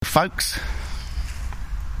folks.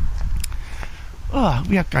 Oh,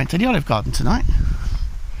 we are going to the Olive Garden tonight.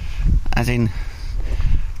 As in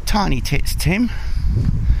Tiny Tits Tim,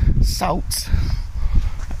 Salts,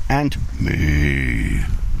 and me.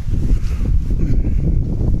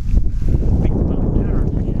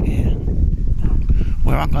 Yeah.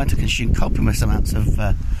 Where I'm going to consume copious amounts of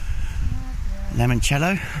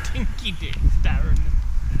limoncello. Dinky Dick Darren.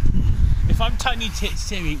 If I'm Tiny Tits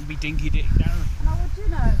Tim, it can be Dinky Dick Darren. How would you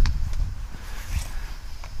know?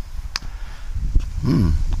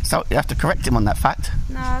 So you have to correct him on that fact.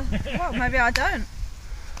 No. Well, maybe I don't.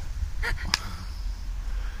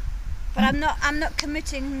 But I'm not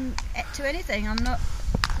committing to anything. I'm not.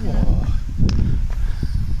 Whoa.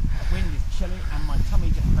 The wind is chilly and my tummy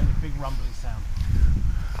just made a big rumbling sound.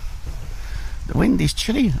 The wind is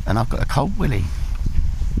chilly and I've got a cold willy.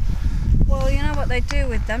 Well, you know what they do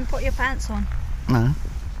with them? Put your pants on. No.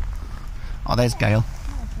 Oh, there's Gail.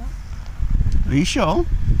 Are you sure?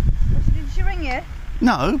 Did she ring you?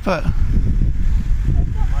 No, but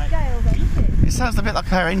It's not Gail then, is it? it sounds a bit like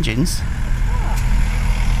her engines.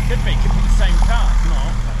 Could be the same car,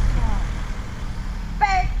 not.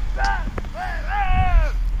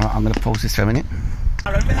 Right, I'm going to pause this for a minute.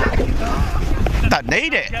 Don't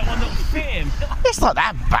need it. Get one that will fit him. It's not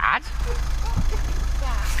that bad.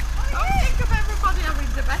 Think of everybody having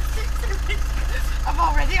domestics. I've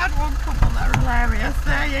already had one couple that are hilarious.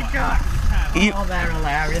 There you go. Oh, they're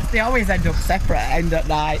hilarious. They always end up separate at end at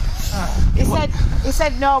night. He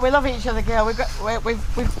said, no, we love each other, girl.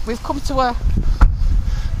 We've come to a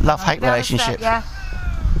Love-hate relationship. Yeah.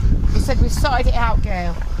 He said we've sorted it out,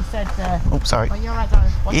 girl. He said, Oh, sorry. oh, you're right,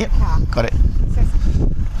 darling. What's Yep, your car? got it.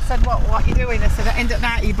 I said, what are you doing? I said, at end at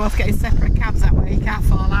night you both getting separate cabs, that way you can't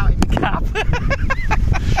fall out in the cab.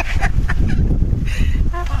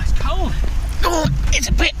 Oh, it's cold. Oh, it's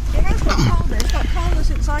a bit. It has got colder. It's got colder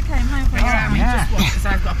since I came home from I mean, just one, because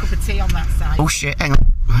I've got a cup of tea on that side. Oh shit, hang on.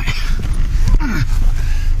 Right.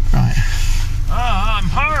 Right. Oh, I'm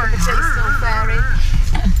hard. The tea's still fairy.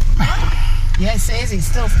 Yeah, it says it's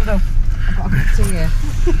still stood up. I've got a cup of tea here.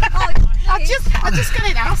 I just got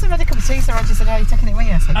in the house and ready a cup of tea, so Roger said, oh, you're taking it with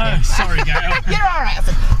you? I said, yeah. Oh, sorry, Gail. You're alright. I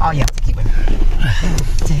said, oh yeah, take it with me.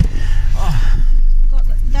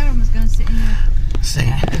 Darren was going to sit in your... See.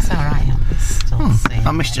 Yeah, it's alright. It's still staying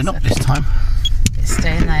I missed there, your knob it's this time. okay. It's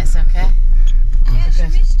staying there, it's okay. Yes,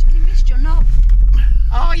 you missed your knob.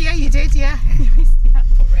 Oh yeah, you did, yeah. You missed the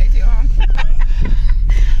output radio on.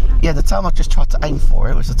 Yeah, the time I just tried to aim for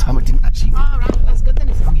it was the time I didn't actually. Oh right, well, that's good then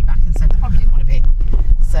if they rung you back and said they probably didn't want to be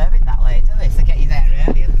serving that late, do they? If they get you there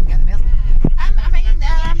early, they can get the meals. I mean,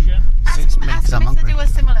 Suits me, 'cause I'm ask them if they hungry. do a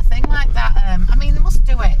similar thing like that. I mean, they must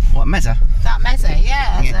do it. What, mezza? That mezza,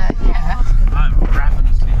 yeah. Yeah. Yeah. I'm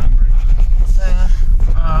ravenously hungry. So,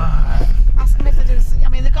 ask them if they do. I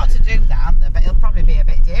mean, they've got to do that, haven't they? But it'll probably be a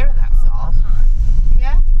bit dearer, that's all.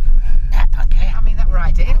 Yeah? I don't care. I mean, that were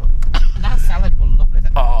ideal. That salad was lovely.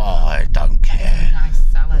 That Oh, I don't care. nice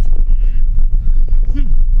salad.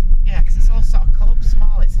 Yeah, because it's all sort of coloured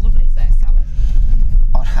small. It's lovely, their salad.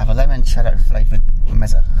 I'd have a limoncello flavoured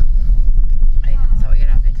mezza. Hey, is that what you're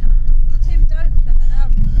having? Tim, you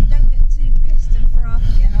don't get too pissed and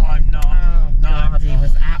frothy, you know. I'm not. Oh, No, God, he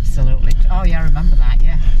was absolutely... Oh, yeah, I remember that,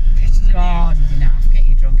 yeah. God, he didn't half get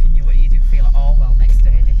you drunk and you didn't feel at all well next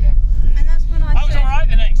day, did you? And that's when I I was said... alright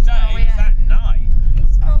the next day. Oh, It was that night.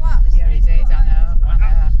 Well, what? Yeah, he did, I know.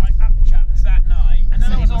 I up-chucked that night, and then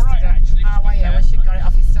So I he was must alright have done- actually. Oh, well, yeah, well, she got it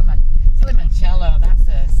off his stomach. It's limoncello, that's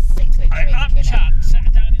a sickly I drink, innit? up-chucked,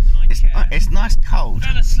 sat down in my chair, It's nice cold.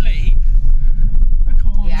 fell asleep.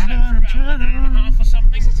 Yeah. Slept for about an hour and a half or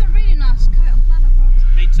something. This is a really nice coat. I'm glad I brought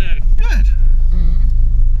it. Me too. Good.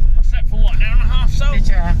 I slept for what, an hour and a half so? Did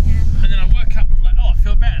you? Yeah. And then I woke up and I'm like, oh, I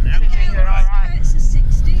feel better now. Did you? You're alright. It's a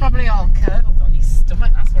 16. Probably all curdled on his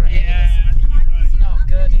stomach, that's what it is. Yeah, I think And I you're can right. see not it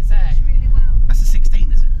good, is it? really well. That's a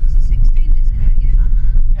 16, is it? It's a 16 disco, yeah.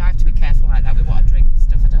 You have to be careful like that with what I drink and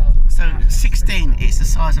stuff, I don't. So 16 is the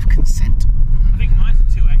size of consent. I think mine's a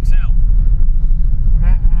 2XL.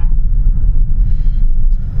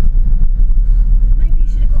 Maybe you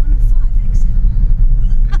should have got on a 5XL.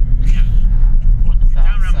 Wouldn't have Down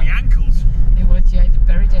thought around so. my ankles. It would, yeah, you'd have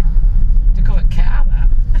buried him. To go at car, that.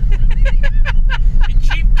 A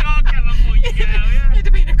cheap car colour for you, girl, yeah. It'd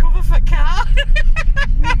have been a cover for car.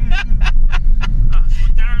 That's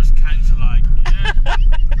what Darren's coats are like, yeah.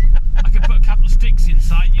 I could put a couple of sticks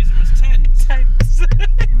inside and use them as tents. Thanks. What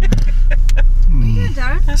are you doing,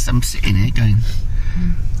 Darren? I'm sitting here going,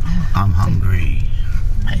 I'm hungry.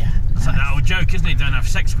 Yeah. It's like that old joke, isn't it? Don't have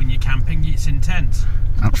sex when you're camping, it's in tents.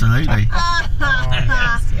 Absolutely. Oh,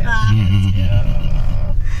 yes, yes.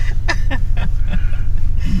 Yeah.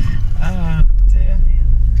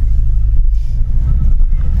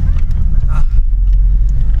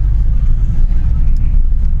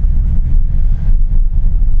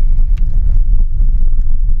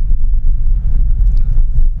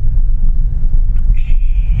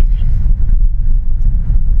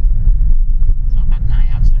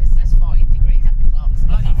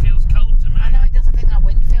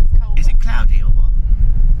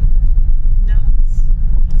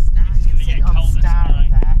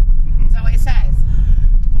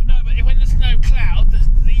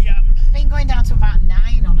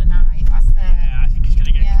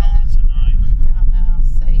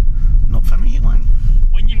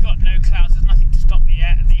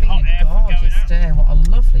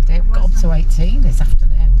 to 18 this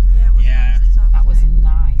afternoon. Yeah, it was Yeah. nice this That was afternoon.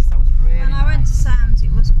 nice. That was really And I nice. went to Sam's.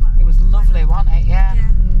 It was quite. It was lovely, wasn't it? Yeah.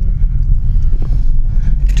 Yeah.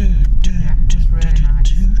 Yeah, it was really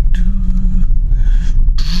nice.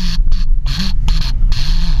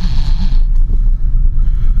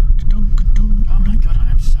 Oh my god,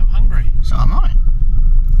 I am so hungry. So am I.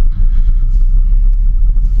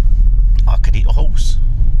 I could eat a horse.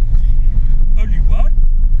 Only one?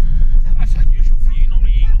 That's unusual for you. You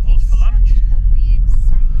normally eat a horse for lunch. A weird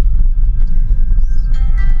saying.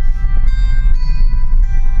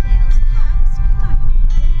 Girls, Cabs, can I help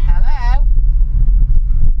you? Hello.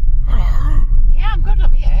 Hello. Yeah, I'm good.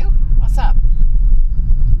 Love you. What's up?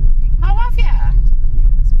 Oh, have you?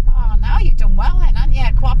 Oh, no, you've done well then, haven't you?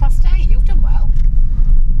 8:15. You've done well.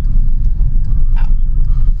 Oh.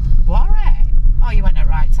 Warwick. Oh, you went at the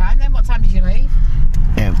right time then. What time did you leave?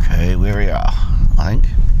 Okay, where we are, I think.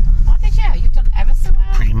 Oh, did you? You've done ever so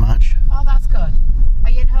well. Pretty much. Oh, that's good.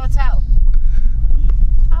 Are you in a hotel?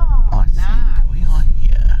 Oh, I no. think we are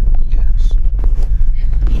here. Yes.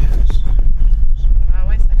 Yes. Oh,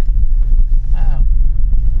 is it? Oh.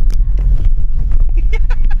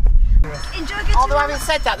 Enjoy getting Although run having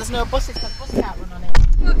said that, there's no buses because the bus can't run on it.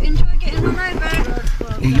 over. Enjoy getting run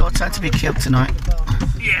over. Your turn to be killed tonight.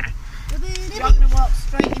 Yeah. You're going to walk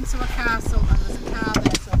straight into a castle and there's a car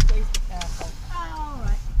there, so please be careful. Oh, all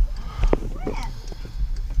right. Yeah.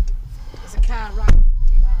 There's a car right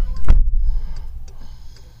behind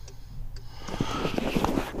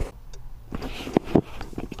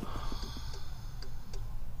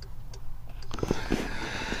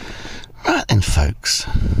Right then, folks.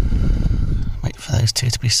 Wait for those two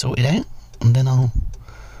to be sorted out, and then I'll.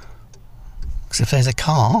 Because if there's a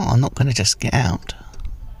car, I'm not going to just get out.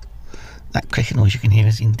 That clicking noise you can hear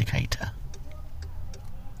is the indicator.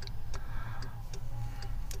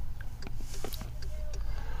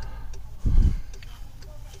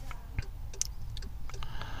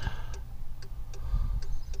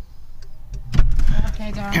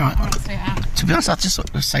 Okay, Darren, You're right. I'll sit out. To be honest, I just thought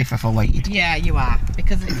it was safer if I waited. Yeah, you are,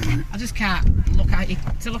 because I just can't look at it.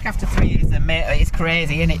 To look after three is it's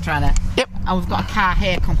crazy, isn't it, trying to... Yep. And we've got a car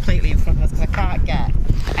here completely in front of us because I can't get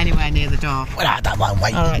anywhere near the door. Well, I don't mind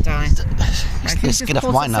waiting. All right, darling. Let's get off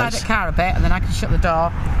pull my to the side nose. of the car a bit and then I can shut the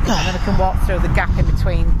door and then I can walk through the gap in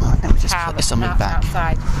between Right, let me just car put this on my that's back.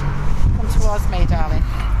 outside. Come towards me, darling.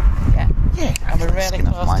 Yeah. Yeah. And we're really Skin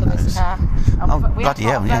off close my to this nose. car. And Oh, we bloody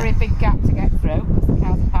have got hell, a very yeah. big gap to get through because the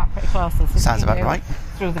cars are parked pretty close. So Sounds we can about do right.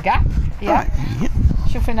 Through the gap. Yeah. Right. Yep.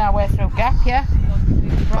 Shuffling our way through a gap, yeah.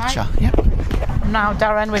 Right. Gotcha. Yep. Now,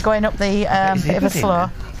 Darren, we're going up the Is it bit of a busy slow.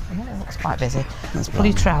 there? Yeah, it looks quite busy. That's Pull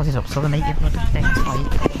your blimey. trousers up so they make your bloody things for you.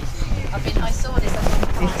 I saw this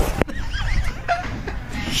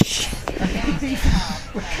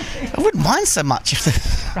I wouldn't mind so much if the.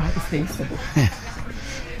 Right, it's decent.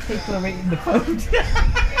 People are eating the food.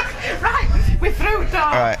 Right, we're through,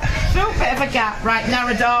 door. Right. Through a bit of a gap. Right,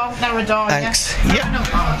 narrow door, Thanks. yeah. Yep.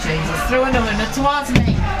 Oh, Jesus. Through another, no, towards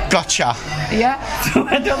me. Gotcha. Yeah, through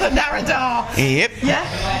another narrow door. Yep.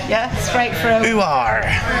 Yeah, straight through. Who are?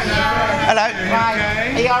 Hello.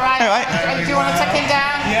 Right, are you alright? All right. Do you want to take him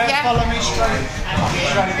down? Yeah. Follow me straight.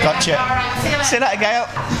 Gotcha. Alright, See you later, Gail.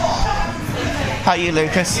 How are you,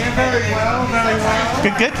 Lucas? Very well, very well.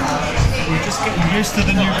 Good, good. We're just getting used to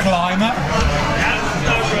the new climate.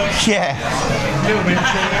 Yeah. A little bit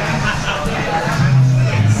chilly.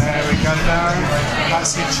 There we go, Darren.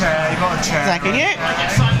 That's your chair. You got a chair. Thank you.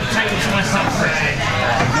 Excited to take it to myself.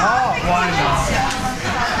 Oh, why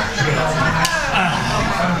not?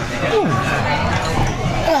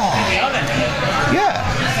 Yeah.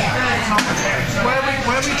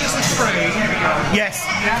 Where we just free. Yes.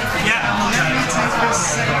 Yeah. Let me take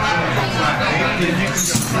this. And you can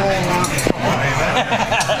scroll up.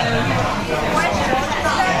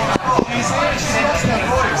 She's lost her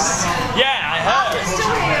voice. Yeah, I heard.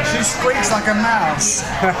 She squeaks like a mouse.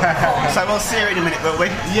 So we'll see her in a minute, will we?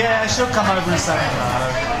 Yeah, she'll come over and say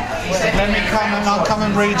hello. Let me come and I'll come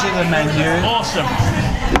and read you the menu. Awesome.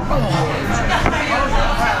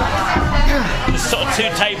 There's sort of two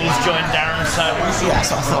tables joined, Darren, so... Yeah,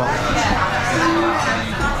 that's what I thought.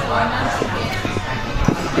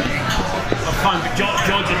 I'm fine, but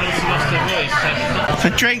Georgia also lost her voice, so...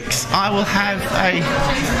 For drinks, I will have a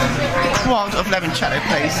quad of limoncello,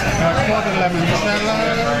 please. Quad of limoncello.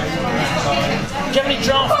 Do you have any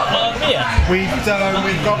draft beer? We've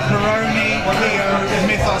got Peroni, Clio,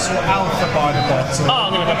 Mythos or Alpha by the bottle. Oh,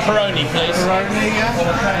 I'm going to go Peroni, please. Peroni, yeah?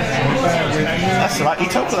 Bear with me. That's all right. You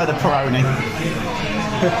talk a load of Peroni.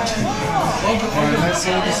 Right, let's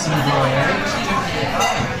order some bread.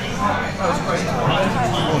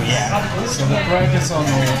 Oh yeah. So the bread is on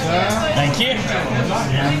order. Thank you.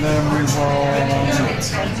 And then we want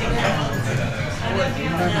limoncello.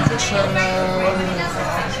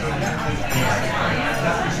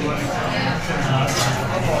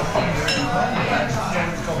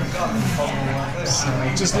 So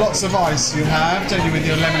just lots of ice you have, don't you, with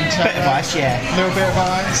your limoncello? Bit of ice, yeah. A little bit of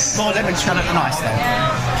ice. More limoncello than ice, though.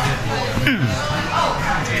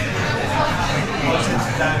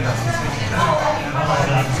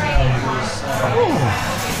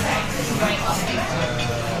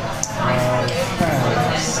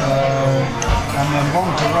 Okay, so, and then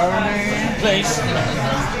bonkeroni. Please.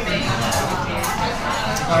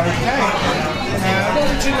 Okay. What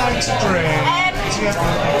would you like to drink? Do you have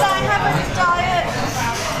Could I have a diet?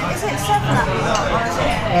 Is it 7-Up you've got, or is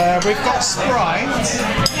it? we've got Sprite.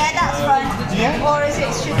 Yeah, that's fine. Yeah. Or is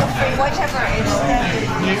it sugar-free? Whichever it is.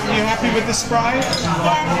 You happy with the Sprite?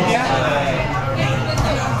 Yeah.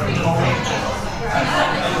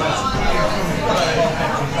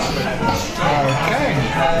 Okay.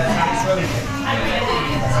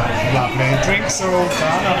 Lovely. Drinks are all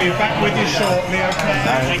done. I'll be back with you shortly,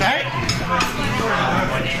 okay? Okay.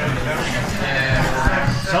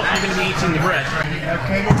 So you're going to be eating the bread.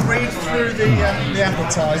 Okay, we'll read through the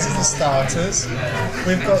appetizers, the starters.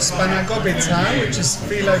 We've got spanakopita, which is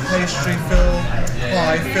phyllo pastry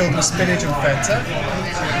pie filled with spinach and feta.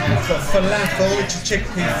 We've got falafel, which is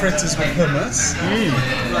chickpea fritters with hummus.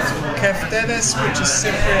 Keftedes, which is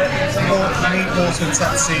Cypriot meatballs with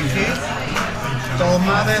tzatziki.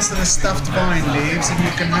 Dolmades are the stuffed vine leaves, and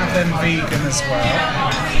you can have them vegan as well.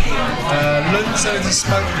 Lunzo is a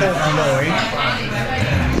smoked pork loin.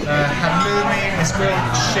 Halloumi is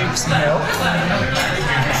grilled sheep's milk,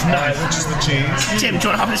 which is the cheese. Tim, do you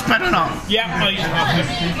want half this bread or not? Yeah, I'll use half of it.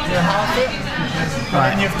 You're half it.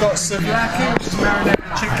 Right. And you've got souvlaki, which is marinated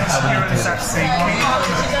chicken skewer and tzatziki.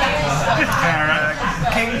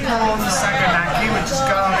 King prawns saganaki, which is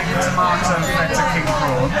garlic and tomato and feta king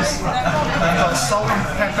prawns. We've got salt and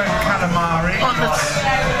pepper calamari.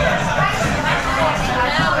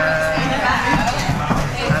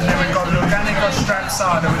 And then we've got Luganico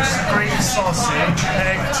strapsada, which is a Greek sausage,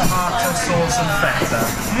 egg, tomato sauce and feta.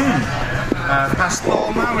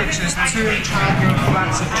 Pastorma, which is 2 Italian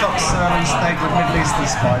flats of chopped sirloin steak with Middle Eastern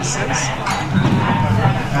spices.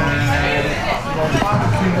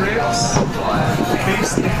 Barbecue ribs, beef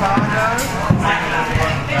stefano,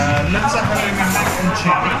 Lunza halloumi mac and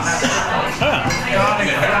cheese, garlic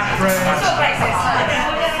flatbread,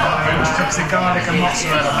 which is obviously garlic and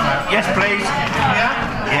mozzarella crab. Yes, please. Yeah?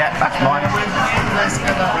 Yeah, that's mine. Let's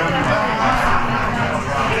get that one done.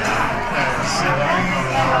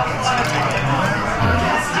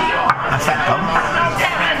 That's that gone.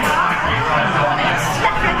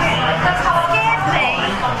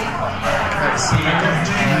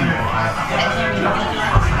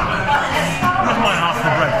 That's my half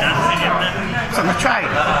the bread, Dan. It's on the tray.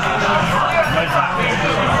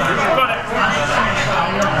 Got it.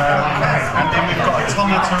 And then we've got a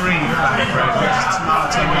tomatarine flatbread, which is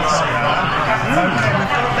tomato mozzarella. Okay,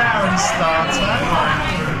 we've got that in starter.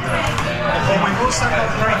 But we've also got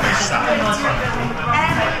British salad.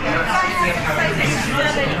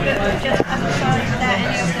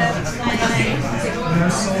 No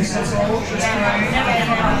sauce at all, just plain.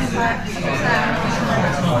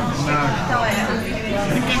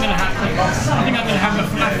 I think I'm going to have a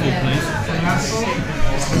falafel, please.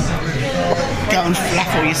 Go and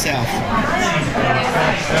flaffle yourself.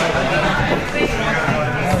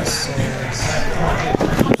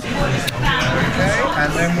 Okay,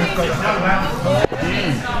 and then we've got falafel.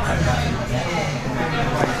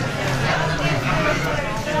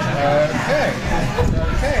 Okay,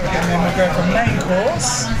 and then we'll go for main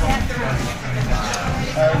course.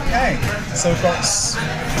 Okay, so we've got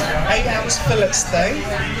 8-ounce fillet steak.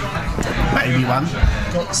 Baby one.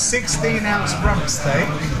 Got 16-ounce rump steak.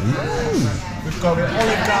 We've got the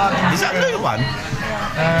Olive Garden. Is that the new one?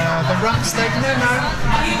 The rump steak? No,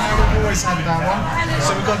 we've always had that one.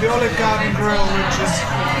 So we've got the Olive Garden grill, which is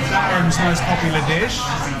Darren's most popular dish.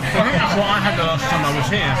 That's what I had the last time I was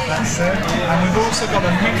here. That's it. And we've also got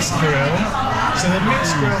a mixed grill. So the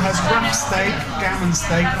mixed grill has rump steak, gammon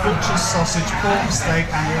steak, butcher's sausage, pork steak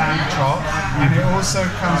and lamb chop. And it also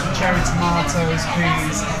comes with cherry tomatoes,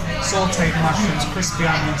 peas, sautéed mushrooms, crispy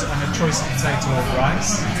onions and a choice potato or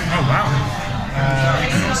rice. Oh, wow. You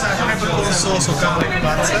can also have peppercorn sauce or garlic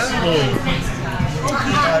butter.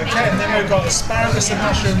 Okay, and then we've got asparagus and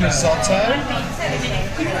mushroom risotto.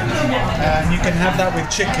 And you can have that with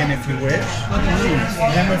chicken if you wish.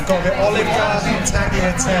 And then we've got the Olive Garden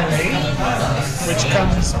tagliatelle, which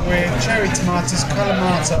comes with cherry tomatoes,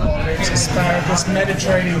 Kalamata olives, asparagus,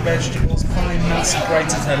 Mediterranean vegetables, pine nuts, and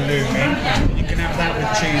grated halloumi. You can have that with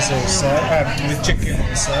cheese also, with chicken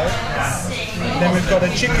also. Then we've got a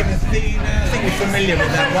chicken Athena. I think you're familiar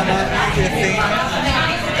with that one, aren't you? The Athena.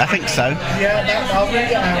 I think so. Yeah, I'll read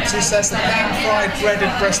it out. So it says the pan-fried breaded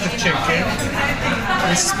breast of chicken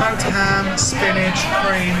with smoked ham, spinach,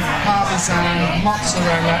 cream, parmesan,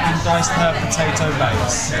 mozzarella, and diced herb potato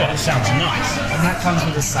base. God, that sounds nice. And that comes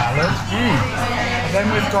with a salad. Then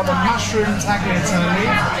we've got a mushroom tagliatelle,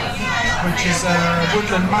 which is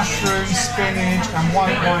woodland mushroom, spinach, and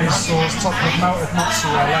white wine sauce topped with melted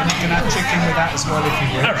mozzarella. And you can have chicken with that as well if you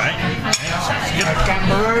wish. All right. A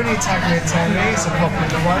gambaroni tagliatelle is a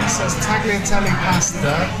popular one. It says tagliatelle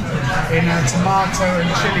pasta in a tomato and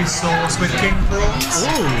chili sauce with king prawns.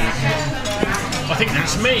 Ooh. I think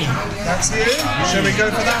that's me. That's you? Shall we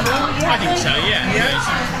go for that one? I think so, yeah.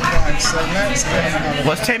 Right, so let's get another.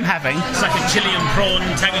 What's Tim having? It's like a chili and prawn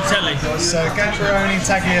tagliatelle. So gambaroni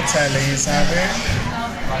tagliatelle is having.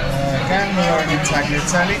 Gambaroni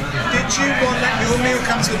tagliatelle. Did you want that? Your meal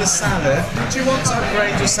comes with a salad. Did you want to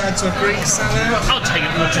upgrade your salad to a Greek salad? I'll take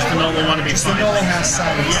it, not just a normal one to be Just the fine. normal house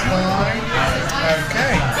salad is fine.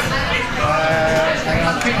 Okay. And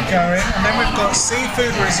I'll keep going. And then we've got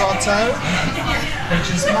seafood risotto, which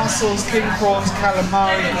is mussels, king prawns,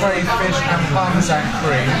 calamari, crayfish, and parmesan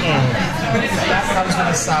cream. That comes with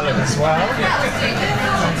a salad as well.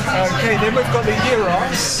 Okay, then we've got the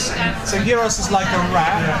gyros. So gyros is like a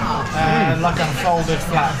wrap, like a folded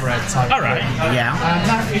flatbread type. All right. Yeah. And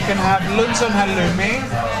that you can have luncheon halloumi.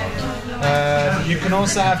 You can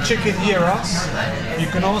also have chicken gyros. You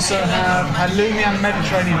can also have halloumi and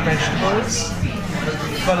Mediterranean vegetables,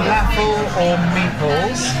 falafel or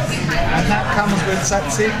meatballs, and that comes with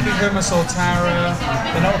tzatziki, hummus or tara.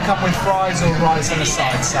 Then it will come with fries or rice and a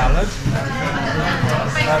side salad.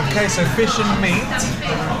 Okay, so fish and meat.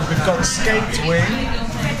 We've got skate wing,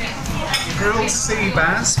 grilled sea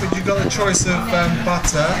bass, which you've got a choice of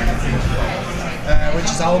butter, which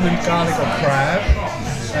is almond, garlic or crab.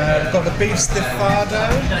 We've got the beef stifado,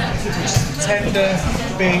 which is tender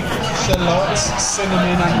beef, shallots,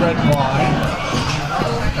 cinnamon and red wine.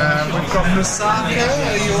 We've got moussaka.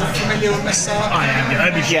 Are you all familiar with moussaka? I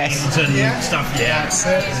am. Yes. And Yeah. stuff, yeah. That's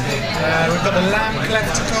it. We've got the lamb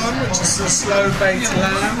clefticon, which is a slow baked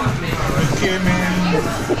lamb with cumin,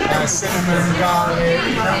 cinnamon, garlic.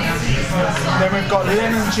 Then we've got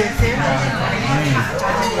lemon chicken,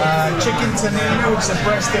 chicken tonino, which is a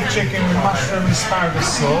breast of chicken with mushroom and asparagus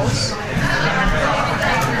sauce.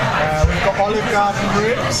 We've got Olive Garden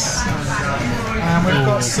ribs. And we've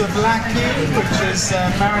got souvlaki, which is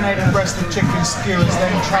marinated breast of chicken skewers,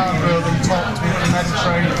 then char grilled and topped with the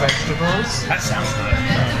Mediterranean vegetables. That sounds good.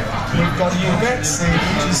 We've got yuvetsi,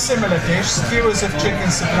 which is a similar dish, skewers of chicken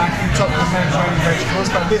souvlaki topped with Mediterranean vegetables,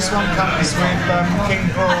 but this one comes with king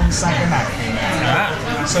prawn saganaki.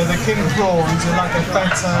 So the king prawns are like a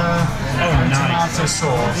feta and tomato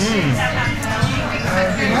sauce.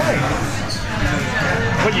 Okay.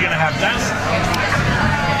 What are you going to have, Dan?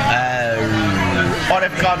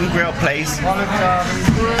 Olive Garden grill, please. Olive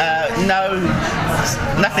Garden. No,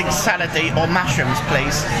 nothing salady or mushrooms,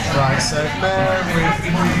 please. Right, so bear with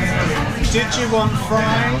me. Did you want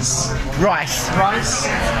fries? Rice. Rice?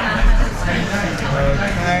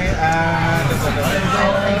 Okay,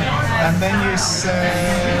 and then you said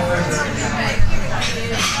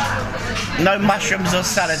no mushrooms or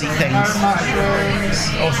salady things. no mushrooms,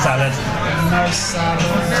 Or salad. no salad,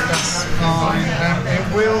 that's fine. It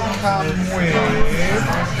will come with,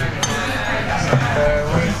 bear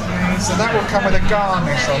with me, so that will come with a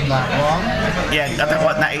garnish on that one. Yeah, I don't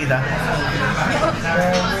want that either.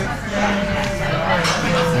 Bear with me.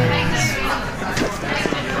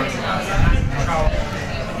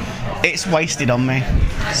 It's wasted on me.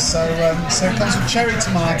 So it comes with cherry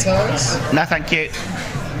tomatoes. No, thank you.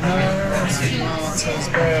 No tomatoes,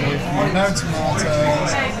 bear with me. No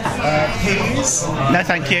tomatoes. Peas. No,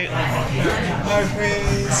 thank you. No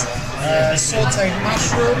peas. Sauteed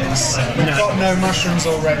mushrooms. We've got no mushrooms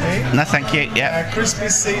already. No, thank you. Yeah. Crispy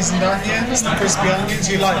seasoned onions. The crispy onions,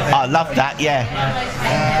 you like them? I love that, yeah.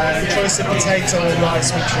 Choice of potato or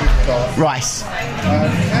rice, which we've got. Rice.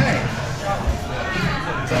 Okay.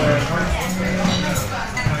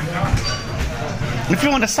 If you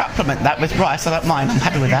want to supplement that with rice, I don't mind. I'm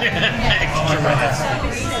happy with that.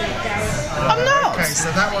 I'm not. Okay, so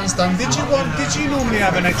that one's done. Did you normally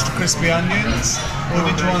have an extra crispy onions, or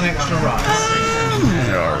did you want extra rice?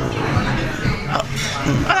 I'll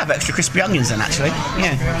have extra crispy onions then, actually.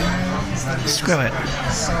 Yeah. Screw it.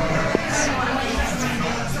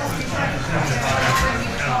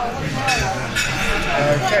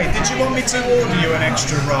 Okay, did you want me to order you an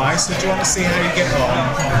extra rice, or do you want to see how you get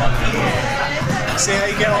on? See how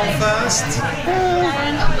you get on first?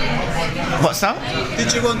 What's that?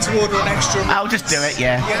 Did you want to order an extra rice? I'll just do it,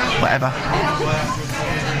 yeah. Whatever.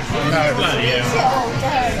 No. Bloody hell.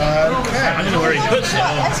 Okay. I don't know where he puts it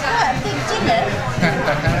on. That's quite a big dinner.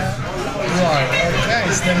 Right, okay,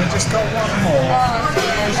 so then we've just got one more. Do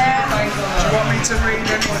you want me to read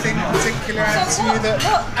anything particular out to you that...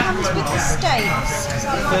 What comes with the steaks?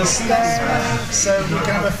 The steak, so we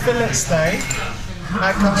can have a fillet steak.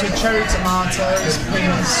 That comes with cherry tomatoes,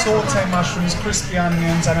 peas, sauté mushrooms, crispy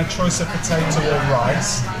onions, and a choice of potato or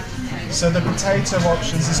rice. So the potato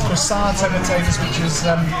options is crossato potatoes, which is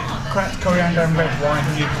cracked coriander and red wine,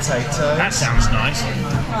 new potatoes. That sounds nice.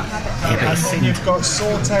 Yeah, but And it's then sin. you've got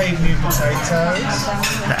sautéed new potatoes,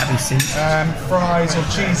 That'd be sin. fries or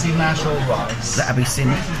cheesy mash or rice. That'd be sin.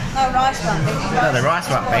 No, rice won't be. No, the rice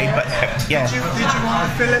won't be, but yeah. Did you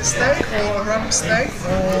want a fillet steak or a rump steak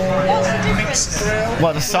or a mixed grill?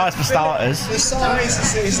 Well, the size for starters. The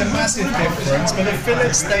size is a massive difference, but the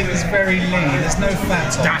fillet steak is very lean. There's no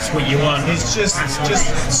fat on it. That's what you want. It's just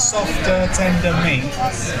softer, tender meat.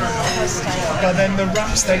 But then the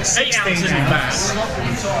rump steak, 8 16 ounces is ounce.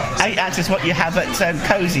 bad. 8 ounces what you have at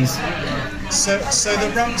Cozy's. So the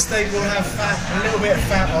rump steak will have fat, a little bit of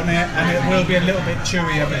fat on it, and it will be a little bit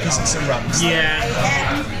chewier because it's a rump steak. Yeah.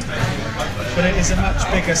 But it is a much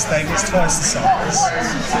bigger steak. It's twice the size.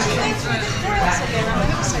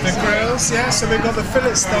 The grills, yeah. So we've got the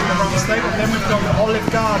fillet steak, the rump steak, and then we've got the Olive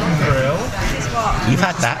Garden grill. You've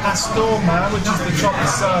had that. Astorma, which is the chopped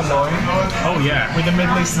sirloin. Oh yeah. With the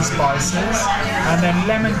Middle Eastern spices, and then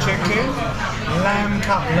lemon chicken, lamb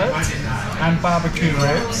cutlet, and barbecue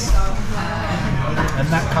ribs, and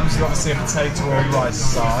that comes with obviously a potato or rice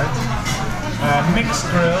side. Mixed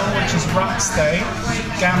grill, which is rump steak,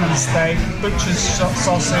 gammon steak, butcher's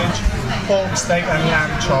sausage, pork steak, and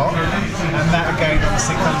lamb chop, and that again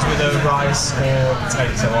obviously comes with a rice or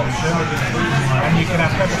potato option, and you can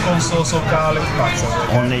have peppercorn sauce or garlic butter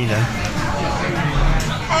with it. Or neither.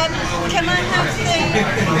 Can I have may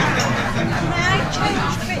I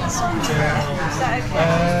change bits on there? Is that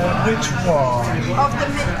okay? Which one? Of the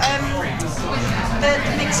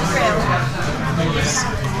mixed grill.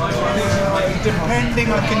 Depending,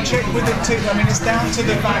 I can check with it too. I mean, it's down to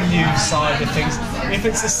the value side of things. If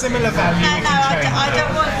it's a similar value, No, we can change I it.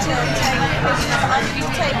 don't want to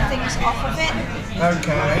take things off of it.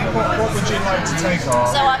 Okay. What would you like to take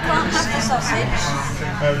off? So I can't have the sausage.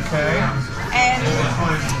 Okay.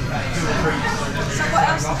 So what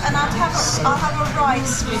else? And I'll have a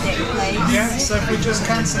rice with it, please. Yeah. So if we just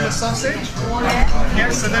cancel the sausage. Yeah. Yeah.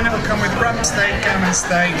 So then it will come with rump steak, gammon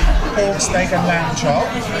steak, pork steak, and lamb chop.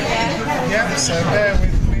 Yeah. So bear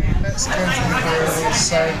with me. Let's go to the grill.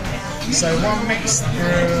 So one mixed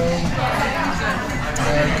grill.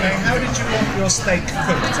 Okay. How did you want your steak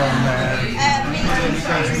cooked on there?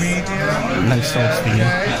 Medium. No sauce for you.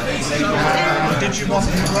 Okay. Did you want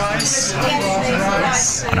the rice?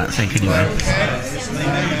 Rice. I don't think anyway. Okay.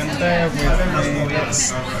 And bear with me.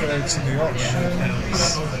 Let's go to the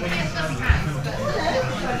options.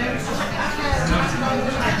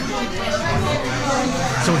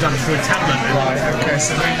 It's all done through a tablet. Right. Okay.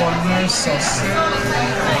 So we want no sausage.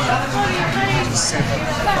 Just see if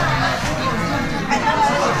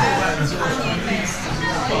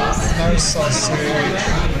no sausage.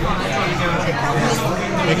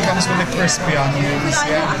 It comes with the crispy onions, Could I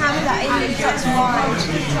yeah? not have that in? That's fine.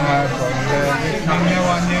 No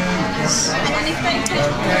onions. And then if they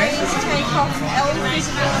could please take off all the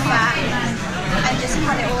visible fat and just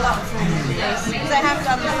cut it all up for me, please. Because they have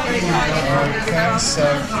done that very kindly. Okay, so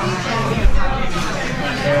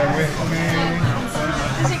bear with me.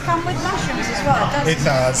 Does it come with mushrooms as well? It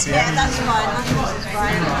does, Yeah, yeah. that's fine. Mushrooms is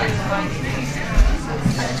fine.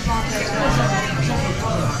 And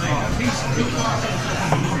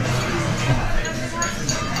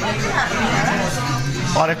tomatoes.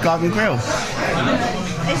 Olive Garden grill. Is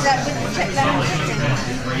that with the lemon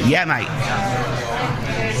chicken? Yeah, mate.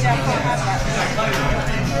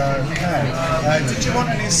 Okay. Did you want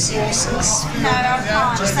any sauces? No, I Yeah,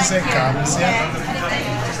 can't. just as it Thank you. comes, yeah? And if they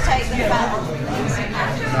could just take them back.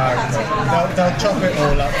 No, they'll chop it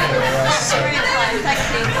all up for us. That's very kind. Thank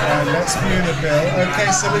you. Let's view the bill. Okay,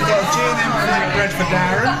 so we've got a G&M fruit bread for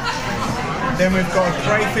Darren. Then we've got a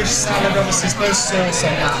crayfish salad, obviously there's no sauce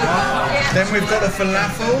on that one. Then we've got a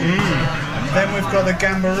falafel. Then we've got the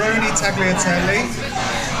gambaroni tagliatelle.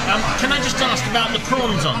 Can I just ask about the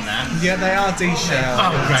prawns on there? Yeah, they are deshelled.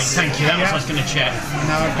 Oh, great, thank you. That was what I was going to check.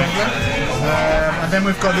 No problem. And then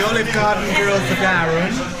we've got the Olive Garden grilled for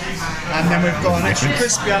Darren. And then we've got an extra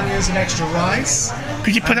crispy onions and extra rice.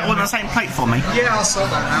 Could you put it all on the same plate for me? Yeah, I'll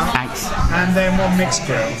sort that out. Thanks. And then one mixed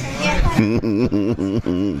grill. I think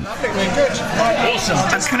we're good. Awesome.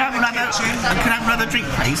 And can I have another drink,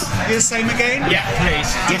 please? You the same again? Yeah,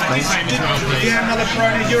 please. Yes, please. Same as well, please. Yeah, another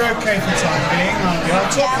Peroni. You're okay for the time being, aren't you?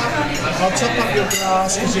 I'll top up your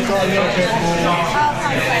glass because you've got a little bit more.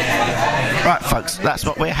 Right, folks, that's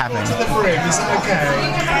what we're having. To the brim, is that okay?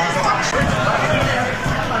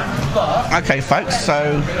 Okay, folks,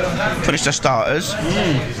 so finish the starters.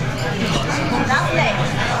 Lovely.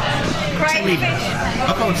 Crayfish.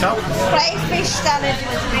 Crayfish salad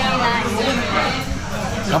was really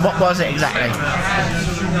nice. And what was it exactly?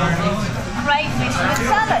 Crayfish with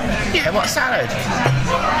salad. Yeah, what salad?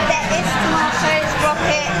 There is tomatoes,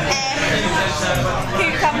 rocket,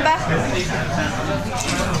 cucumber.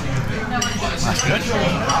 That's good.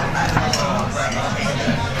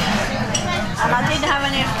 And I didn't have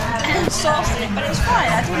any sauce in it, but it was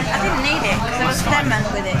fine. I didn't need it because there was lemon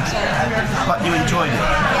with it. So. But you enjoyed it?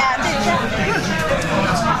 Yeah, I did.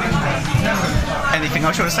 Yeah. Anything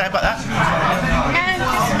else you want to say about that? And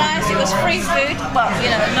it's nice. It was free food. Well,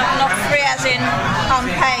 you know, not free as in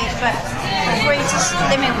unpaid, but free to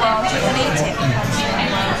limit while you can eat it.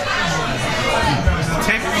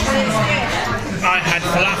 Tim? But it's good. I had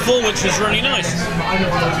falafel, which was really nice.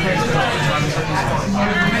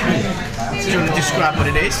 Do you want to describe what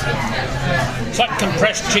it is? It's like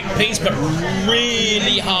compressed chickpeas, but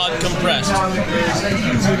really hard compressed.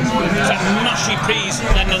 It's like mushy peas,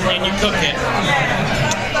 and then you cook it.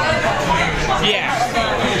 Yeah.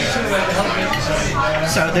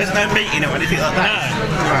 So there's no meat in it or anything like that? No.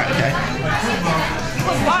 Right, okay.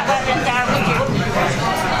 Quite like them down with you.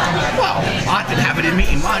 Well, I didn't have any meat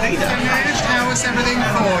in mine either. How was everything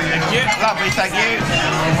for you? Lovely, thank you.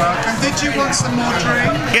 You're welcome. Did you want some more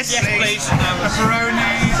drink? Yes, Yes, please. A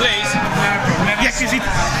Peroni? Please. Yeah, because he did.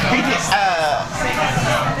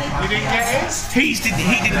 You didn't get it? He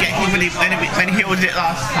didn't get it when he ordered it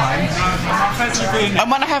last time.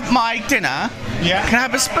 And when I have my dinner, Yeah. can I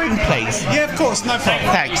have a spoon, please? Yeah, of course, no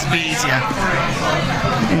problem. Thanks, be easier.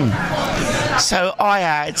 So I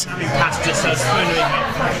had. Pasta, so spoon it.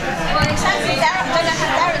 Well, exactly. Darren, I don't know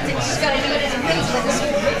how Darren did. She's got to do it in pieces with a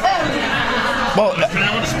spoon. Well, And I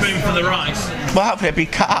want a spoon for the rice. well, hopefully it'll be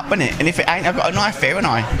cut up, won't it? And if it ain't, I've got a knife here, haven't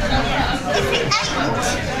I? If it ain't.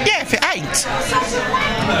 Yeah, if it ain't.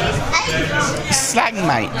 Ain't. Slang,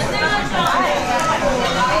 mate.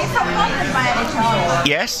 Are you from London by any chance?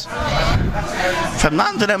 Yes. From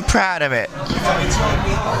London, I'm proud of it.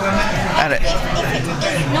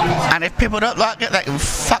 And if people don't like it, they can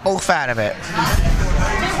fuck off out of it.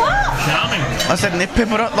 What? Charming. I said, and if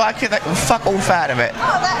people don't like it, they can fuck off out of it.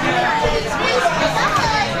 Oh, that's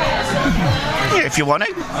Yeah, if you want to.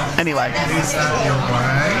 Anyway. Is that your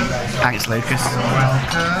way? Thanks, Lucas.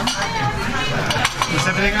 Welcome. Is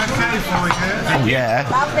everything okay for you? Oh, yeah.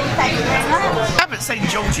 lovely. Thank you very much. I haven't seen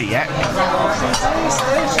Georgie yet.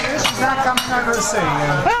 She's now coming over to see you.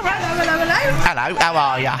 Well, right, hello. Hello, how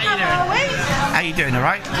are ya? How are we? How you doing, all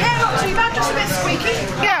right? Yeah, not too bad, just a bit squeaky.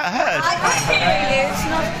 Yeah, I heard. I can hear you. It's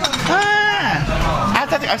not a problem. Ah, I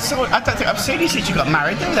don't think I've seen you since you got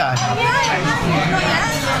married, did I? Yeah, not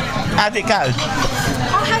yet. How'd it go?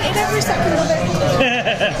 I hated every second of it.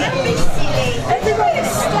 Don't be silly. Everyone was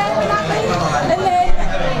staring at me, and then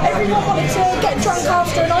everyone wanted to get drunk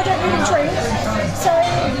after, and I don't really drink. So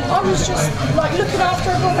I was just like looking after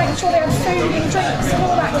everyone, making sure they had food and drinks and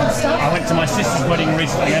all that good stuff. I went to my sister's wedding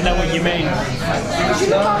recently. I know what you mean. Because you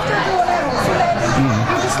look after everyone else, and then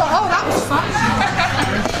you're just like, oh, that was fun.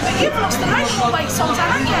 But you've lost the rainbow weight songs,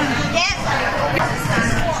 haven't you?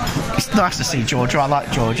 Yeah. It's nice to see Georgia. I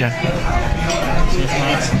like Georgia.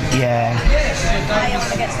 Yeah. I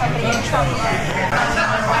have to get somebody in trouble.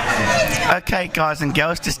 Okay, guys and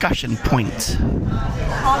girls, discussion point.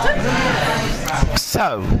 Pardon?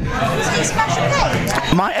 So, Is he special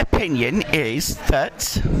cake? my opinion is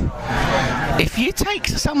that if you take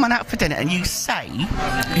someone out for dinner and you say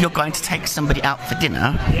you're going to take somebody out for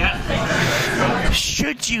dinner, Yeah.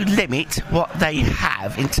 should you limit what they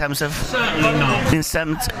have in terms of Certainly not.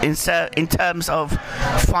 in terms of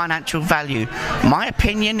financial value? My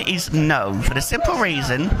opinion is no, for the simple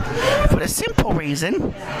reason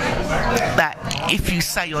that if you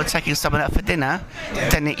say you're taking someone out for dinner,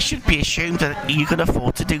 then it should be assumed that you can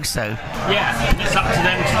afford to do so. Yeah. It's up to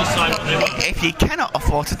them to decide what they want. If you cannot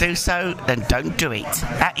afford to do so, then don't do it.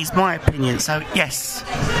 That is my opinion. So yes,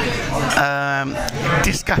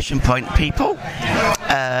 discussion point, people.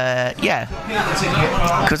 yeah,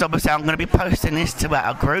 because obviously I'm going to be posting this to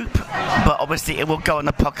our group, but obviously it will go on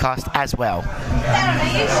the podcast as well.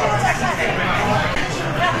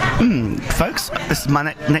 Folks, this is my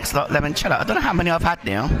next lot limoncello. I don't know how many I've had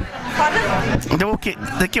now.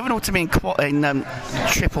 They're giving all to me in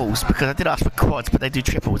triples, because I did ask for quads, but they do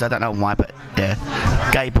triples. I don't know why, but yeah,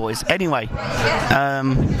 gay boys. Anyway,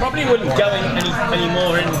 probably wouldn't go any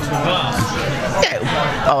more into the glass. Yeah.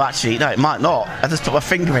 Oh, actually, no, it might not. I just put my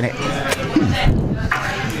finger in it.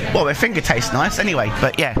 Well, my finger tastes nice anyway,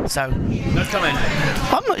 but yeah, so... No comment.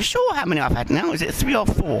 I'm not sure how many I've had now. Is it 3 or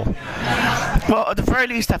 4? Well, at the very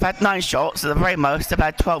least, I've had 9 shots. At the very most, I've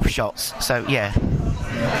had 12 shots. So, yeah.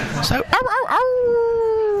 So, ow, ow,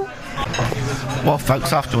 ow. Well,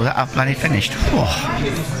 folks, after all that, I've bloody finished. Oh.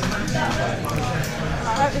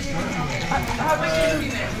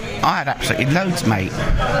 I had absolutely loads, mate.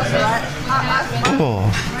 Oh.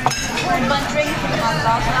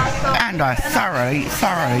 And I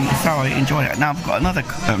thoroughly enjoyed it. Now I've got another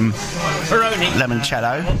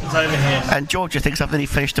limoncello. It's over here. And Georgia thinks I've nearly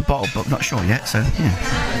finished the bottle, but I'm not sure yet, so yeah.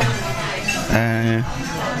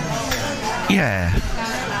 Yeah.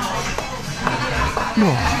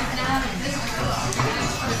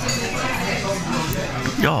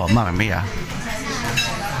 Oh, mamma mia.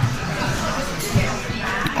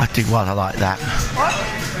 I do rather like that.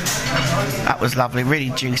 That was lovely, really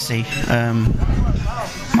juicy.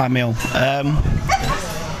 My meal.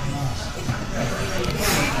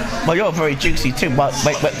 Well, you're very juicy too, but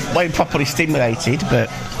way properly stimulated, but...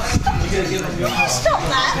 Stop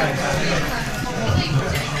that!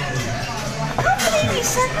 I can't believe you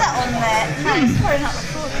said that on there. No, it's probably not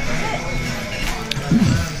recorded, is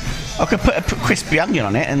it? I could put a crispy onion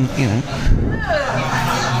on it and, you know...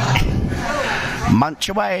 Munch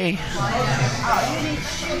away.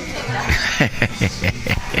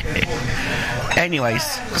 Anyways,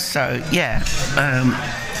 so yeah,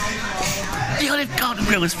 the Olive Garden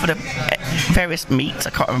grill is for the various meats. I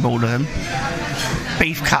can't remember all of them.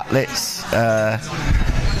 Beef cutlets. Is that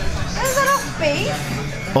not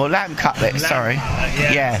beef? Or lamb cutlets. Sorry.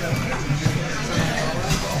 Yeah.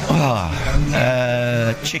 Oh,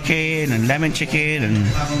 chicken and lemon chicken and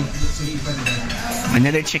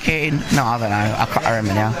vanilla chicken. No, I don't know. I can't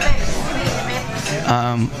remember now.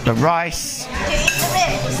 The rice. Did you eat the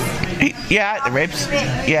ribs? Yeah, I ate the ribs.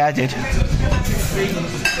 Yeah, I did.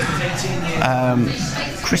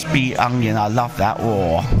 Crispy onion. I love that.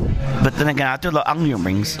 Oh. But then again, I do like onion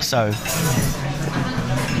rings, so. There's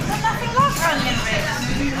nothing like onion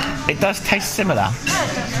rings. It does taste similar.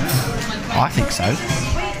 I think so.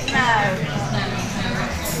 No.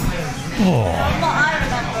 Oh. What I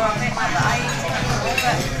remember of it, but I eat it before,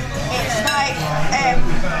 but it's like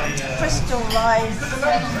crystallized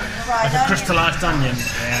fried onion. Crystallised onion.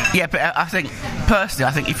 Yeah, but I think,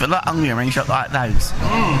 personally, if you like onion rings, you'll like those.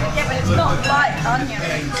 Yeah, but it's not like onion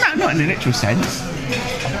rings. No, not in the literal sense.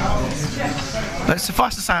 But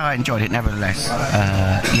suffice to say, I enjoyed it nevertheless.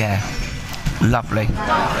 Yeah. Lovely.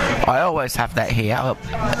 I always have that here.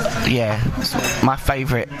 Yeah, it's my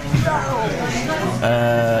favourite.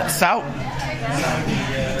 Salt?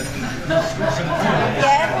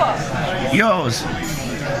 Yeah, what? Yours?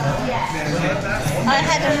 I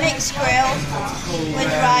had a mixed grill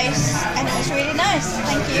with rice and it was really nice.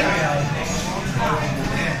 Thank you.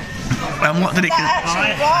 And what did it That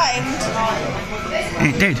actually rhymed.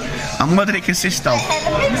 It did. And what did it consist I of?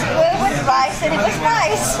 had a mixed grill with rice and it was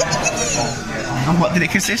nice. And what did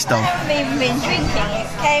it consist of? I haven't even been drinking. It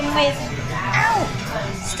came with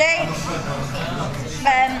steak,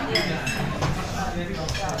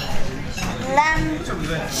 lamb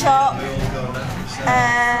chop,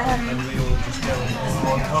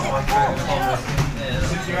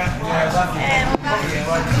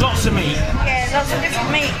 Lots of meat. yeah, lots of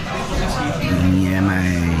different meat. Yeah,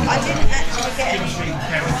 mate. I didn't actually get any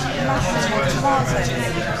mushroom or tomatoes.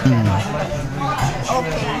 Or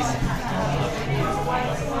peas.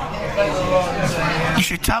 You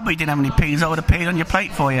should tell me you didn't have any peas. I would have peas on your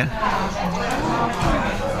plate for you.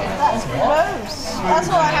 That's gross. That's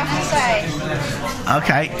all I have to say.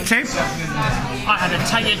 Okay, Tim? I had a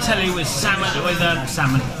tagliatelle with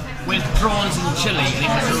with prawns and chilli, and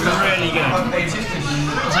it was really good. It's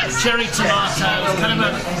like cherry tomatoes, kind of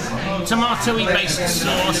a tomatoey based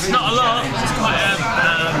sauce. Not a lot, it's quite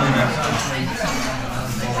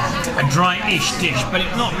a dry-ish dish, but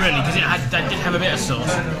it's not really, because it did have a bit of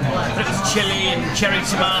sauce. But it was chilli and cherry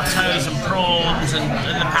tomatoes and prawns and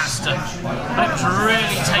the pasta. But it was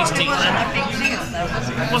really tasty.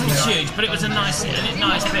 And wasn't huge, but it was a nice bit. It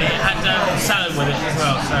had salad with it as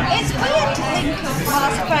well. So. It's weird to think of, well,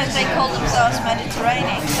 I suppose they call themselves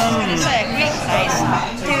Mediterranean. I was going to say a Greek place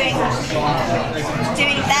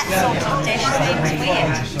doing that sort of dish seems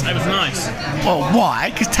weird. It was nice. Well,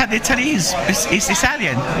 why? Because Italy is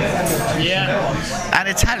Italian. Yeah. And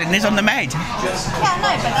Italian is on the med. Yeah, I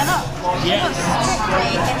know, but they're not. Yeah. Not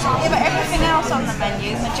strictly. Yeah, but everything else on the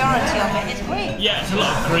menu, the majority of it is Greek. Yeah, it's a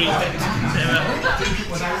lot of Greek. So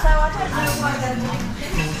I don't know why they're doing.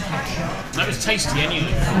 That was tasty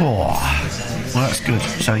anyway. Oh, well, that's good.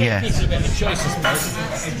 So, yeah. It's a bit of a choice, I suppose.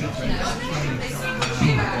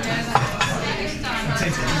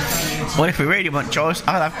 Well, if we really want choice,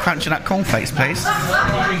 I'll have crunch nut cornflakes, please.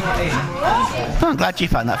 Oh, I'm glad you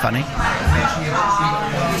found that funny.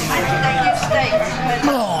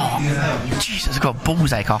 Oh, Jesus, I've got a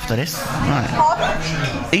balls ache after this.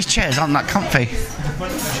 Right. These chairs aren't that comfy.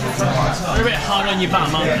 They're a bit hard on your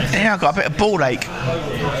bum, aren't they? Yeah, I've got a bit of ball ache. I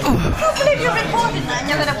can't believe you're recording that and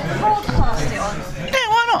you're going to broadcast it on. Yeah,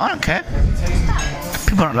 why not? I don't care.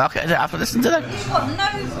 People don't like it, they don't have to listen to them. You've got no...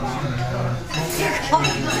 You've got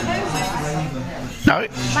No,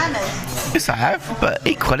 manners. yes I have, but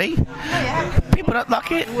equally, people don't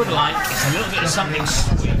like it. I would like a little bit of something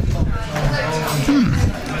sweet.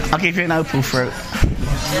 I'll give you an opal fruit.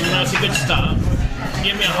 That's a good start.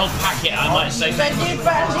 Give me a whole packet, I might say. So do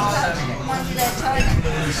brandy cups once they're tiny.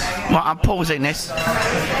 Right, I'm pausing this.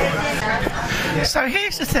 So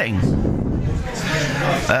here's the thing.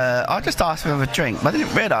 I just asked for a drink, but I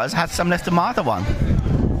didn't realise I had some left of my other one.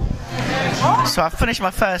 So I finished my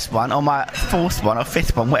first one, or my fourth one, or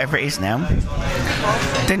fifth one, whatever it is now.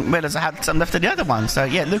 Didn't realise I had some left of the other one. So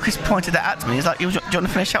yeah, Lucas pointed that out to me. He's like, do you want to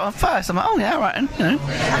finish that one first? I'm like, oh yeah, all right, and you know.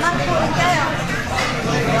 Am I calling Gail?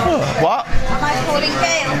 What? Am I calling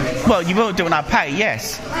Gail? Well, you will do when I pay,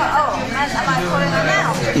 yes. Oh, and am I calling her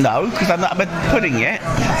now? No, because I'm not had pudding yet.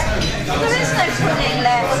 There is no pudding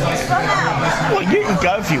left. It's run out. Well, you can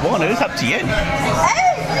go if you want to. It's up to you. Oh,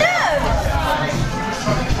 no!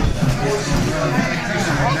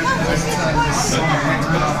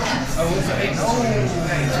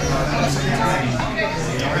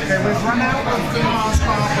 Okay, we've run out of the Mars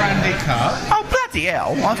Bar Brandy Cup. Oh, bloody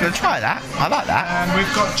hell. I was going to try that. I like that. And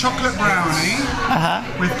we've got chocolate brownie.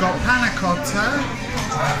 We've got panna cotta.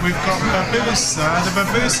 We've got babusa. The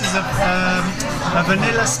babusa is a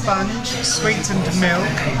vanilla sponge, sweetened milk,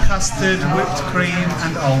 custard, whipped cream,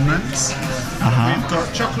 and almonds. We've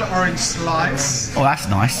got chocolate orange slice. Oh, that's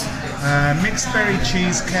nice. Mixed berry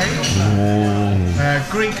cheesecake.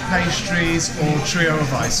 Greek pastries or trio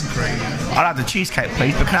of ice cream. I'll have the cheesecake,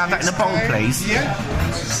 please, but can I have that in a bowl, please? Yeah.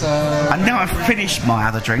 So. And now I've finished my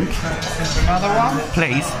other drink. Another one?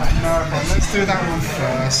 Please. No problem. Let's do that one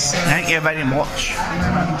first. Thank you very much.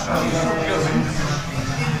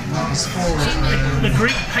 The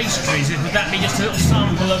Greek pastries, would that be just a little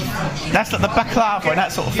sample of... That's like the baklava and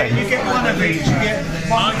that sort of thing. You get one of each. You get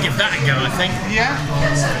one. I'll give that a go, I think. Yeah.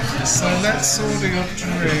 So let's order your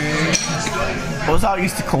drink. Or as I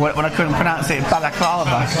used to call it when I couldn't pronounce it,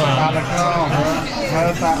 balaclava. Balaclava.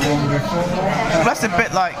 Heard that one before. That's a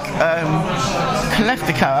bit like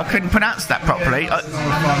Kalefniko. I couldn't pronounce that properly.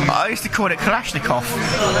 I used to call it Kalashnikov.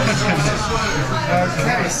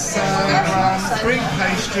 Okay, so Greek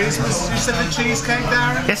pastries. You said the cheesecake,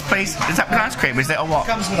 Darren? Yes, please. Is that with ice cream, is it, or what?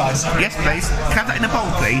 Comes with ice cream. Yes, please. Can I have that in a bowl,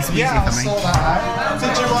 please? Yeah, I'll Easy for me. sort that out.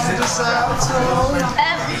 Did you want a dessert at all? No,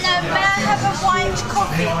 may I have a white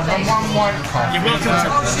coffee, please? One white coffee. You're welcome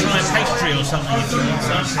to try a pastry or something if you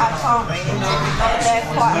want some. I can't really. They're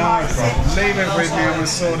quite hard to Leave it with me and we'll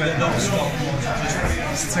sort it out.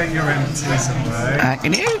 Just take your empties away.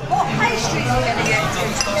 Can you? What pastries are you going to get?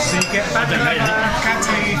 So you get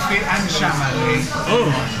katifi and chamali. Oh,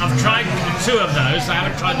 I've tried 2 of those. I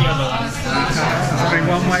haven't tried the other one. There's only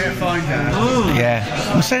one way to find out.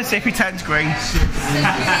 Yeah. We'll send see if he turns green.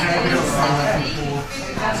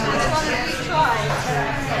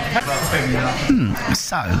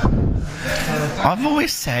 So, I've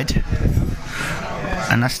always said,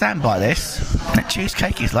 and I stand by this, that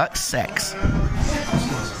cheesecake is like sex.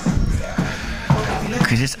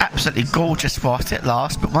 Because it's absolutely gorgeous whilst it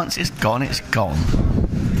lasts, but once it's gone, it's gone.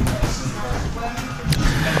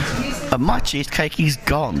 And my cheesecake is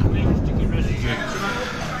gone.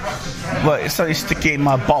 Well, it's only sticky in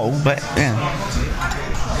my bowl, but yeah.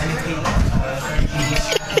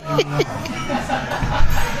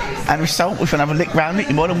 And if so, if you have a lick round it,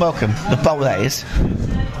 you're more than welcome. The bowl, that is.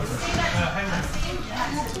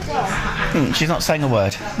 She's not saying a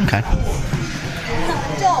word. Okay.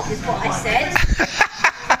 Dog is what I said.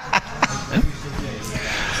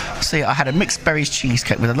 See, I had a mixed berries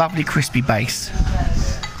cheesecake with a lovely crispy base.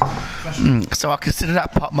 So I consider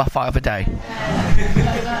that part of my 5 a day.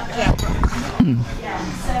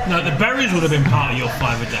 No, the berries would have been part of your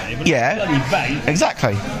 5 a day. But Yeah. bloody vape.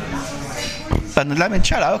 Exactly. And the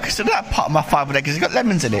limoncello, I consider that part of my 5 a day because it's got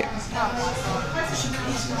lemons in it.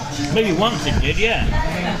 Maybe once it did, yeah.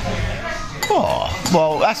 Oh,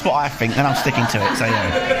 well, that's what I think, and I'm sticking to it. So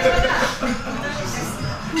yeah.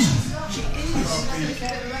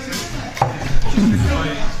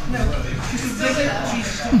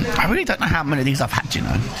 I really don't know how many of these I've had, you know.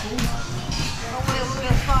 We'll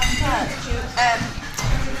find out.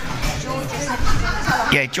 George said she's going to tell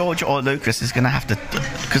us. Yeah, George or Lucas is going to have to...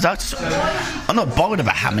 Because I'm not bothered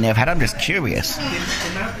about how many I've had, I'm just curious. I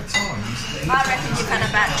reckon you've had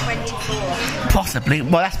about 24. Possibly.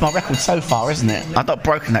 Well, that's my record so far, isn't it? I've not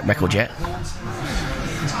broken that record yet.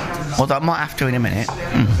 Although I might have to in a minute.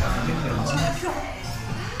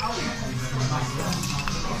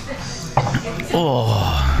 Oh.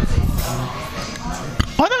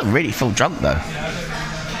 I don't really feel drunk, though.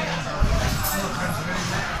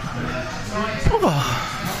 Oh.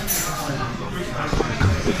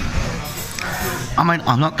 I mean,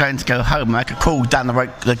 I'm not going to go home and make a call down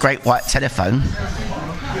the Great White Telephone.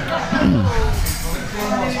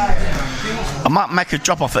 I might make a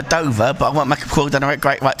drop off at Dover, but I won't make a call down the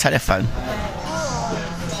Great White Telephone.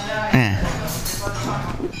 Yeah.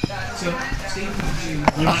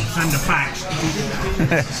 You might send a fax.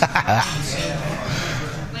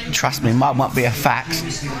 Trust me, mine won't be a fax.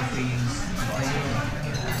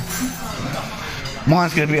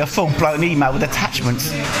 Mine's going to be a full-blown email with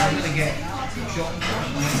attachments.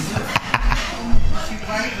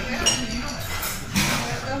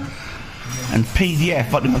 And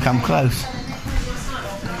PDF won't even come close.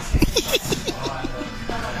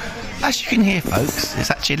 As you can hear, folks,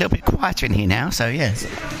 it's actually a little bit quieter in here now, so yes.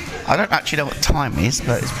 I don't actually know what time it is,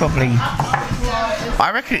 but it's probably...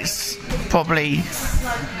 I reckon it's probably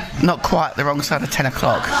not quite the wrong side of 10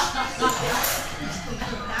 o'clock.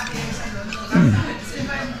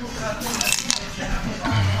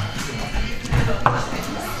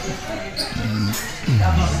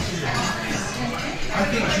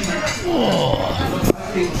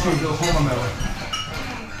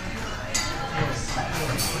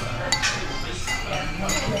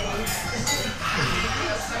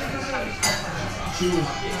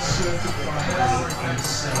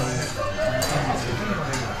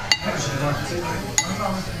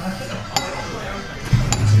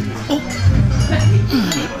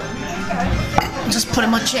 I'm just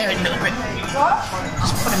putting my chair in a little bit. What?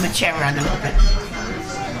 Just putting my chair around a little bit.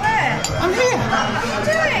 Where? I'm here. What are you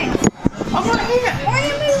doing? I'm right here. Why are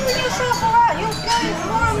you moving yourself around? You're going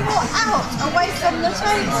more and more out, away from the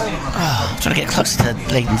table. Oh, I'm trying to get closer to the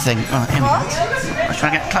bleeding thing. Right, here we go. What? I'm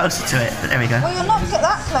trying to get closer to it, but there we go. Well, you're not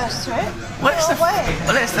that close to it. Where's the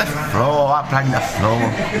floor? I'm playing the floor.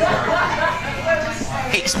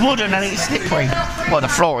 It's wooden and it's slippery. Well, the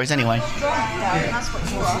floor is anyway. Drunk, Darren, that's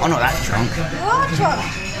what you are. I'm not that drunk. You are drunk.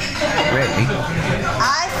 Really?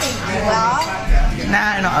 I think you are.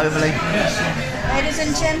 Nah, not overly. Ladies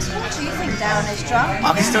and gentlemen, do you think Darren is drunk?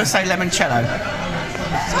 I can still say limoncello.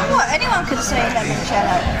 So what? Anyone can say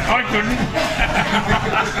limoncello. I couldn't.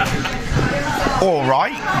 All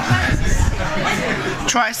right.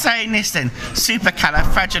 Try saying this then.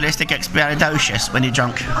 Supercalifragilisticexpialidocious when you're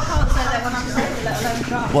drunk. I can't say that when I'm sober, let alone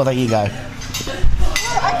drunk. Well, there you go. Well,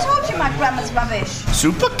 I told you my grammar's rubbish.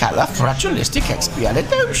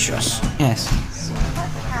 Supercalifragilisticexpialidocious. Yes.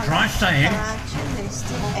 Try saying.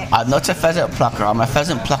 I'm not a pheasant plucker. I'm a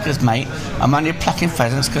pheasant plucker's mate. I'm only plucking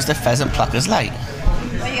pheasants because the pheasant plucker's late.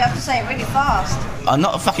 Well, you have to say it really fast. I'm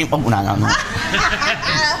not a fucking... Oh, no, I'm not.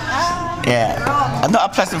 Yeah. I'm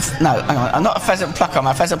not a pheasant... No, hang on. I'm not a pheasant plucker. I'm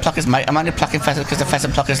a pheasant plucker's mate. I'm only plucking pheasants because the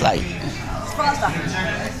pheasant plucker's late. It's faster.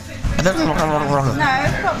 No,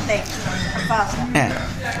 probably. Faster. Yeah.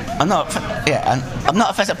 I'm not... I'm not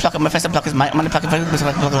a pheasant plucker. I'm a pheasant plucker's mate. I'm only plucking pheasants because the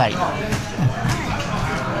pheasant plucker's late.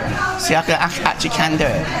 See, I actually can do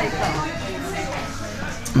it.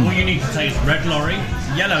 All you need to say is red lorry,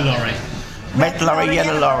 yellow lorry. Red lorry,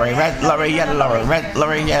 yellow lorry, red lorry, yellow lorry, red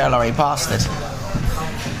lorry, yellow lorry, bastard.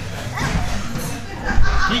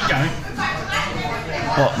 Keep going.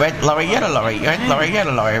 What? Red lorry, yellow lorry, red lorry,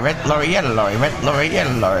 yellow lorry, red lorry, yellow lorry, red lorry,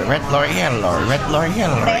 yellow lorry, red lorry, yellow lorry, red lorry,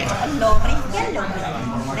 yellow lorry.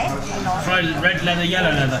 Try red leather, yellow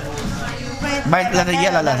leather. Red leather,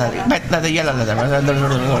 yellow leather, red leather, yellow leather, red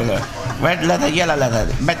leather, yellow leather,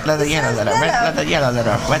 red leather, yellow leather, red leather, yellow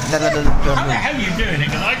leather, red leather. How the hell are you doing it?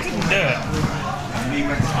 Because I couldn't do it.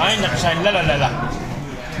 I ended up saying leather leather.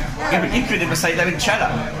 Yeah, but you couldn't even say limoncello.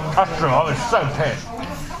 That's true, I was so pissed.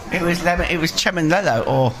 It was lemon. It was cheminello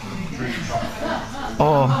or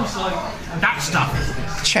or That stuff.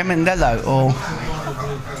 Cemendello, or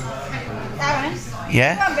Darren, you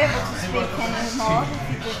yeah, won't be able to speak anymore if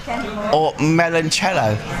you drink anymore. or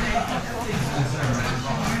Meloncello.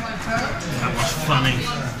 That was funny.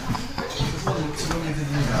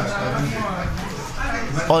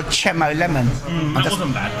 Or Chemo Lemon. That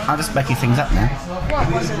wasn't bad. I'm just making things up now.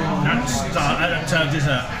 What was it? That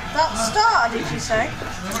dessert. That star, did you say? I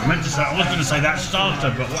meant to say, I was going to say that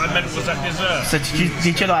starter, but what I meant was that dessert. So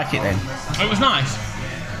did you like it then? It was nice.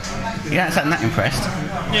 You don't sound that impressed.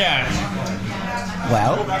 Yeah.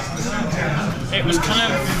 Well, It was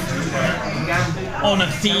kind of on a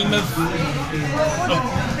theme of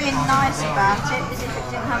Being nice about it is if it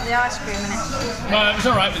didn't have the ice cream in it. well, it was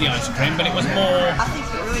alright with the ice cream, but it was more. I think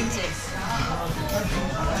it ruins it.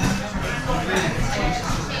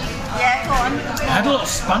 Yeah, go on. It had a lot of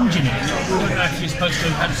sponge in it. I don't know if you're supposed to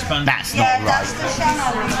have had sponge. that's Yeah, not that's right. the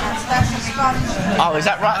channeling. That's the sponge. Oh, is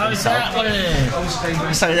that right? Oh, then, is so? that what it is?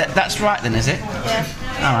 So that's right then, is it? Yeah.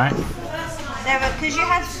 All right. Because you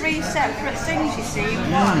had 3 separate things, you see.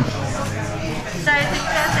 So the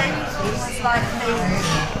pudding was like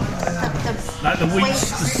Like the wheat, wheat. the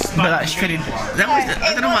sponge. But like shredded. That was I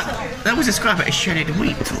don't know what that was described as shredded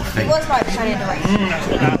wheat sort of It thing. was like shredded wheat. That's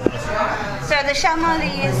what that was. So the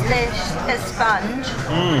chamali is the sponge,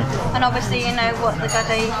 and obviously you know what the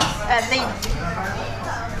gadi,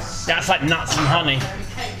 That's like nuts and honey.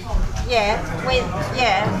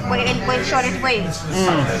 with shredded wheat,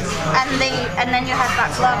 and then you have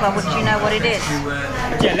baklava, which you know what it is.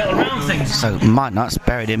 Yeah, little round things. So my nuts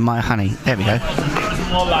buried in my honey. There we go. It was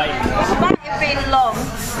more like. It might have been long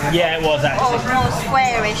Yeah, it was or actually. more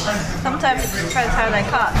squarish. Sometimes it just depends how they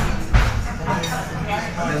cut.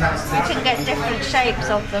 You can get different shapes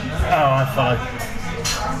of them. Oh, I follow.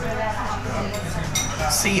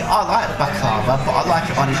 See, I like baklava, but I like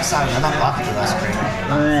it on its own. I don't like it with ice cream.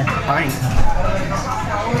 I mean,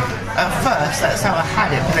 at first that's how I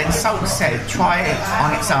had it, but then Salt said try it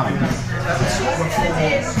on its own,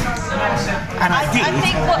 and I did. I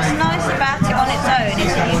think what's nice about it on its own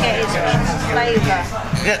is that you get its flavour.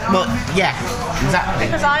 Yeah, well, yeah, exactly.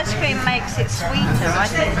 Because ice cream makes it sweeter, I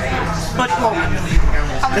think. But well,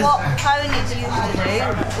 And what ponies used to do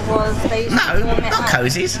was they used to no, warm it not up.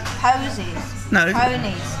 cozies. Posies. No.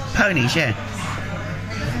 Ponies. Ponies, yeah.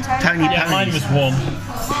 Tony Yeah, mine was warm.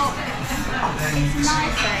 It's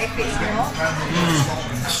nicer if it's not.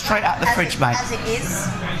 Straight out the fridge, mate. As it is.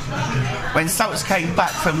 When Salts came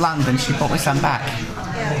back from London, she brought me some back.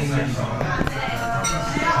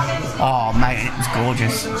 Oh, mate, it was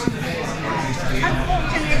gorgeous.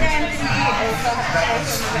 Unfortunately, they didn't eat it all, so I had to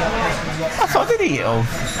I thought I did eat it all.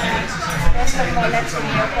 there's some more left in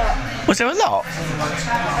your pot. Was there a lot?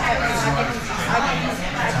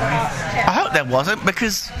 I hope there wasn't,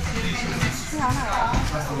 because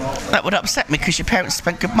that would upset me, because your parents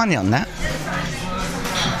spent good money on that.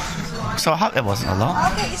 So I hope there wasn't a lot.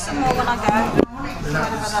 I'll get you some more when I go.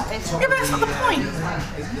 Whatever that is. Yeah, but that's not the point. I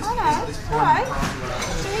know. Alright. So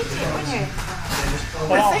eat it, wouldn't you?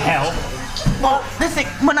 Well, I'll help. Well, the thing,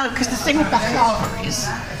 well, no, because the thing with baklava is,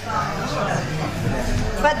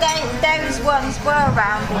 But those ones were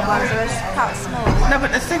rounded ones, they were cut small. no,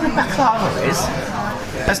 but the thing with baklava is,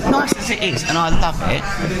 as nice as it is, and I love it,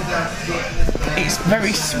 it's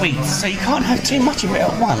very sweet, so you can't have too much of it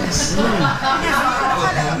at once. I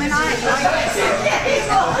mean, I a couple of bits on go.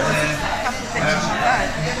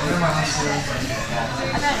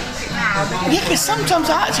 I don't eat it now because Yeah, because sometimes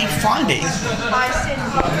I actually find it. I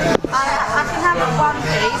can have one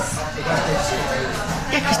piece.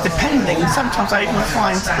 Yeah, because depending, sometimes I even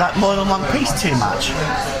find like more than one piece too much.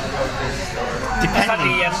 It's like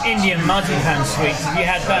Depending. the Indian marzipan sweets. Have you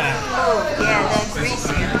had that? Oh, yeah, they're greasy.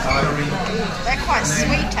 They're quite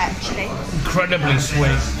sweet, actually. Incredibly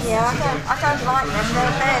sweet. Yeah, I don't like them.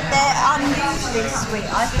 They're unusually sweet,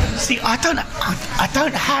 I think. See, I don't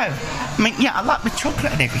have. I mean, yeah, I like the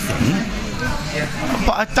chocolate and everything,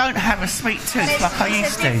 but I don't have a sweet tooth like I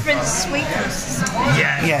used It's a to. different sweetness.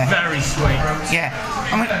 Yeah, Yeah. very sweet. Yeah,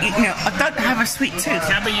 I mean, you know, I don't have a sweet tooth.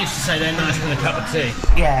 Gabby used to say they're nice with a cup of tea.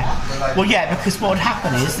 Yeah, well, yeah, because what would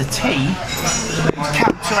happen is the tea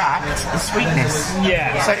counteracts the sweetness.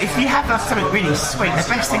 Yeah. So if you have something really sweet, the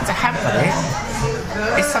best thing to have with it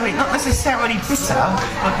is something not necessarily bitter,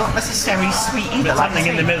 but not necessarily sweet either. Like Something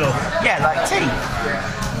in tea. the middle. Yeah, like tea.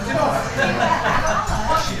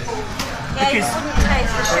 Yeah, you wouldn't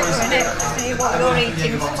taste the sugar in it. See, what you're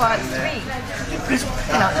eating is quite sweet. Because,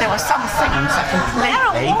 you know, there are some things that Darren,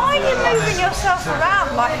 completely... why are you moving yourself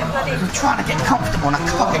around like a bloody... I'm trying to get comfortable and I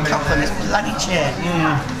can't get comfortable in this bloody chair.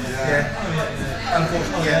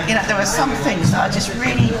 You know, there are some things that are just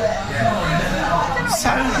really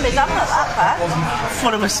because I'm not that bad.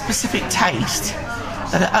 full of a specific taste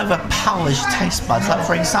that it overpowers your taste buds. Like,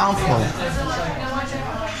 for example,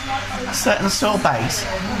 certain sorbets.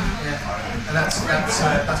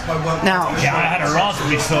 Now, Yeah, I had a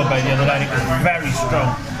raspberry sorbet the other day and it was very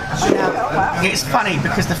strong. now, it's funny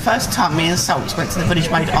because the first time me and Salts went to the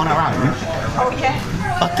Village Maid on our own, Oh yeah.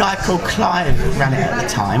 a guy called Clive ran it at the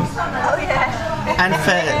time. Oh yeah. And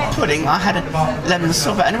for pudding, I had a lemon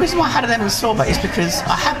sorbet. And the reason why I had a lemon sorbet is because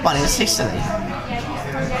I had one in Sicily.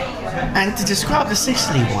 And to describe the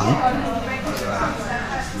Sicily one,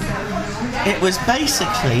 it was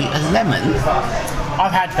basically a lemon.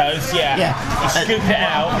 I've had those, yeah. Yeah. You scoop it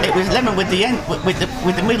out. It was lemon with the end, with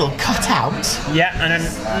the middle cut out. Yeah, and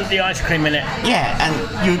then the ice cream in it. Yeah, and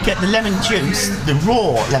you get the lemon juice, the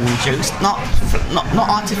raw lemon juice, not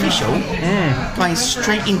artificial, going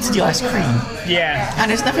straight into the ice cream. Yeah. And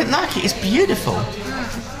there's nothing like it. It's beautiful.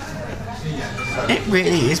 It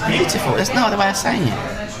really is beautiful. There's no other way of saying it.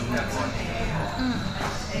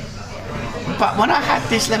 But when I had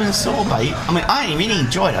this lemon sorbet, I mean, I really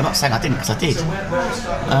enjoyed it. I'm not saying I didn't, because I did.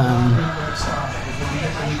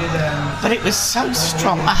 But it was so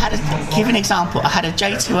strong. I had give an example. I had a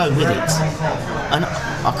J2O with it, and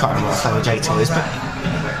I can't remember what flavour J2O is, but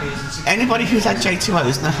anybody who's had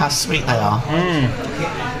J2Os know how sweet they are.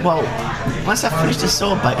 Well, once I finished the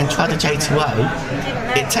sorbet and tried the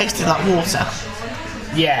J2O, it tasted like water.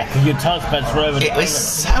 Yeah, because your taste buds were over. It was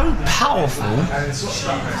so powerful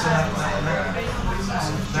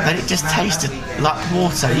that it just tasted like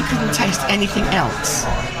water. You couldn't taste anything else.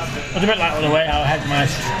 It was a bit like the way I had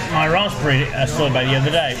my raspberry sorbet the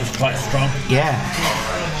other day. It was quite strong. Yeah.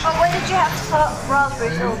 Oh, where did you have to put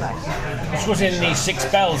raspberry sorbet? This was in the Six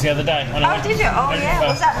Bells the other day. When I Oh, went did you? to Oh, yeah.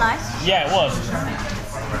 Was that nice? Yeah, it was.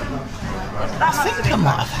 That I think I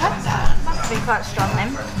might have had that. must have been quite strong then.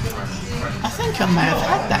 I think I may have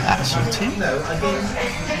had that actually too.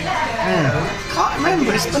 Can't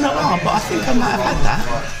remember, it's been a while, but I think I might have had that.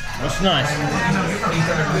 It's nice.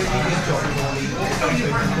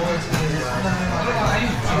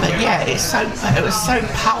 But yeah, it was so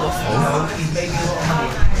powerful.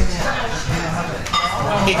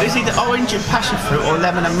 It was either orange and passion fruit or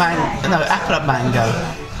lemon and apple and mango.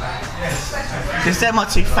 Because they're my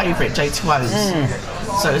two favourite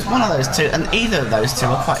J2Os. So it was one of those two, and either of those two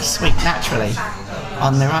are quite sweet naturally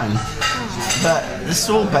on their own. But the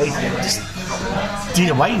sorbet just did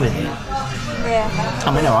away with it. Yeah.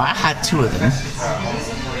 I mean, I had two of them,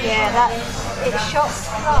 Yeah, it shocked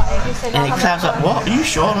Clive. He said, and Clive's like, "What? Are you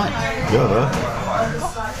sure?" I'm like, "Yeah."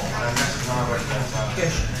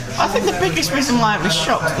 I think the biggest reason why it was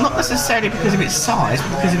shocked, not necessarily because of its size, but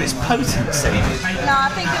because of its potency. No, I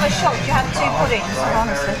think it was shocked you had two puddings,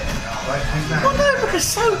 honestly. Well, no, because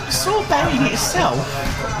sorbet in itself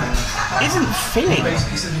isn't filling.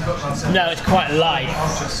 No, it's quite light.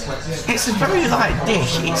 It's a very light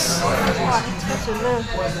dish. It's Right, let's go to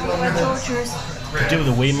look where Georgia is. Could do with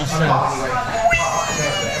a wee myself.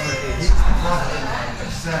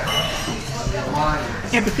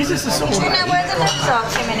 yeah, because it's a Do you know sorbet. where the loos are,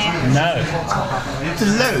 Tim, in here? No. The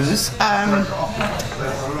loos.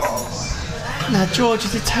 Now, Georgia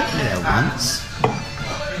did take me there once.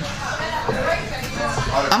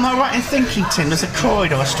 Am I right in thinking, Tim, there's a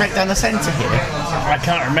corridor straight down the centre here? I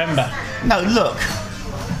can't remember. No, look.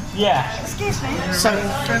 Yeah. Excuse me. So,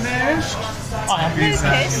 I have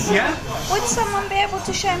Lucas, would someone be able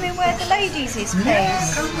to show me where the ladies is,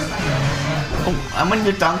 please? oh, and when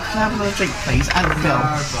you're done, can I have another drink, please? And the bill.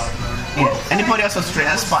 Yeah. Anybody else on the street,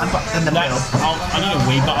 that's fine, but then the No, bill. I need a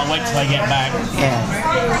wee, but I'll wait till I get back.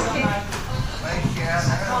 Yeah.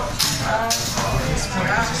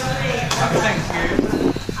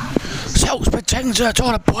 Salts pretends to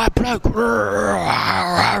trying to buy a bloke. No,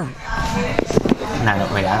 not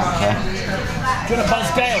really, I don't care. Do you want to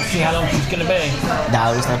buzz Gail, see how long she's going to be?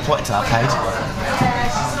 No, there's no point until I've paid.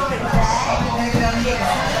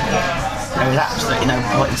 There is absolutely no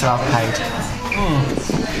point until I've paid.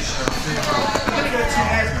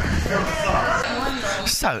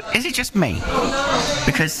 So, is it just me?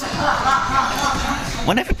 Because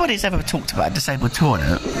when everybody's ever talked about a disabled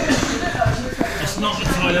toilet, It's not the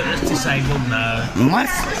toilet that's disabled, no.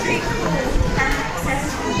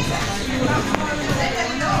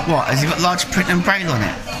 What, has he got large print and braille on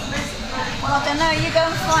it? Well, I don't know. You go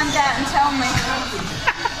and find out and tell me.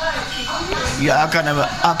 Yeah, I'm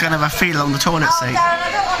gonna have a feel on the toilet Oh, seat. Darren,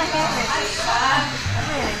 I don't want to hear it.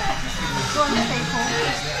 Really? Go on, people.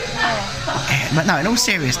 But no, in all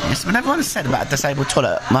seriousness, when everyone said about a disabled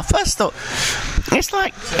toilet, my first thought, it's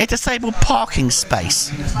like a disabled parking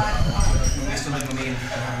space.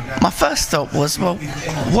 My first thought was, well,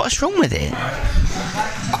 what's wrong with it?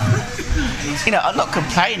 You know, I'm not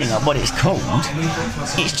complaining on what it's called.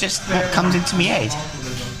 It's just what comes into my head.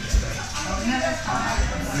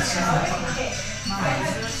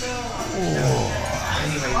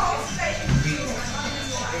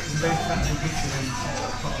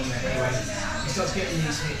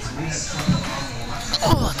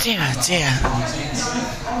 Oh dear, dear.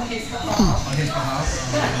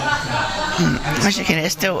 As you can hear,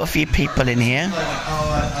 there's still a few people in here.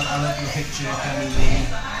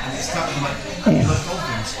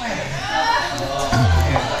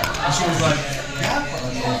 She was like, yeah, I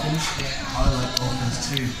like dolphins. I like dolphins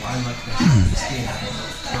too. I like the skin.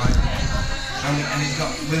 Right? And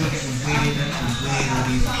we were getting weirder and weirder with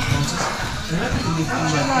these responses. Would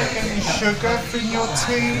you like any sugar in your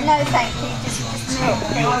tea? No, thank you. Just milk.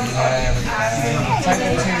 Take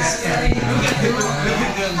the tea spoon.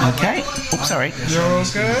 Okay. Oh, sorry. You're all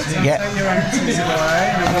good? Yeah. Take your empties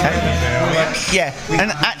away. Okay. Yeah.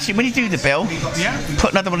 And actually, when you do the bill,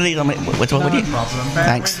 put another one of these on it as well, would you?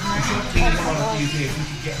 Thanks.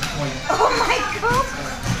 Oh my god.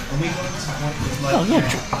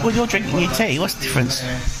 Oh, you're drinking your tea. What's the difference?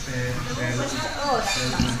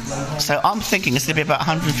 So I'm thinking it's going to be about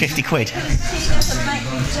 150 quid. Some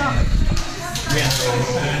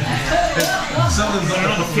of them got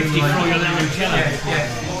another 50 for your lemon jelly.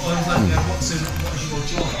 What's your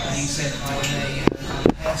job? And he said, I'm a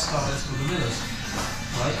hairstylist for the Millers.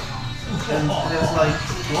 Right? And I was like,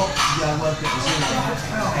 what? Yeah, I work at the zoo.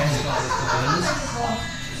 Hairstylist for the Millers.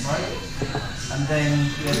 Right? And then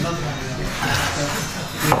we had another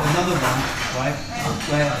one, right,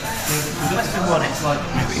 where the Western one, it's like,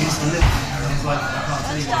 it's the living, and it's like, I can't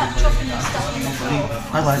tell you what it is.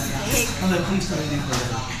 I won't. No, please tell me you do for a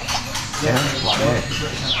living. Yeah, like the British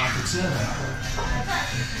Antarctic Survey.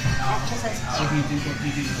 What do you do for the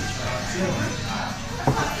British Antarctic Survey?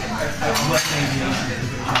 Work in aviation for the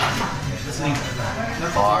British Antarctic. Let's leave it at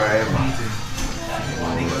that. Forever.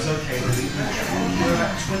 And he goes, okay, we're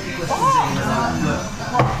about 20 questions in, and I'm like,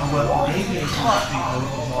 look, I work with aviation people.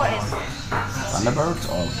 What is it? Thunderbirds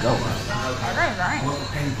or go? I know, right? I work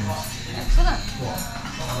with penguins. Excellent.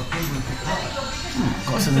 I'm a penguin picker.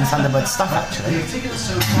 Got some Thunderbird stuff actually. They take it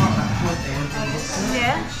so far at that point, they want to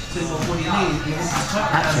Yeah. say, well, what do you need? You want to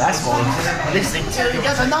type Actually, that's what I was listening to the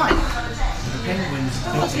other night. the penguins.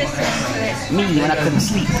 What's listening to it? Me when I couldn't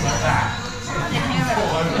sleep. I didn't hear it.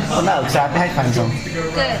 Oh no, because I had my headphones on.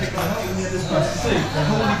 Good.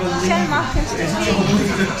 Joe Markins is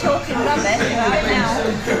talking rubbish right now.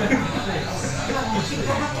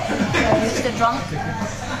 Mr. Drunk.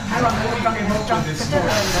 Oh,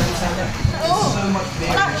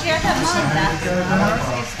 well, actually, I don't mind that.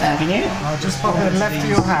 Can you? I'll just pop it left of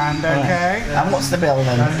your hand, okay? And what's the bill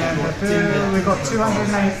then? And then the bill, we've got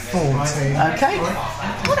 208.40. Okay.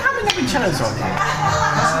 What how many limoncellos on there?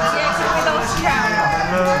 Yeah, because we lost count.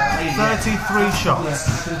 33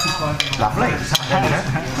 shots. Lovely.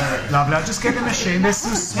 Lovely. I'll just get the machine. There's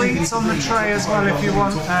some sweets on the tray as well if you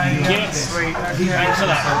want a Yes. sweet. Thanks for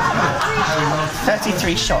that.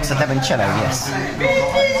 33 shots of limoncello, yes.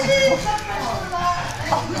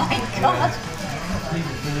 Oh my god.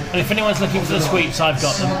 And if anyone's looking for the sweets, I've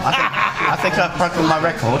got them. I think I've broken my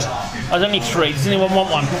record. There's only 3. Does anyone want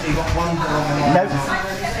one? No.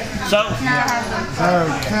 So,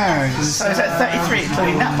 Okay. So is that 33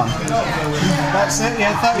 including that one? That's it,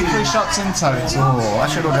 yeah, 33 shots in total. Oh, I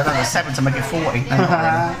should order another 7 to make it 40.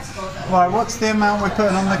 Right, what's the amount we're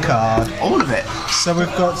putting on the card? All of it. So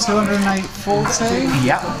we've got 208.40.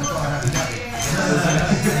 Yep.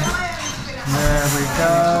 There we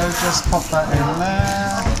go. Just pop that in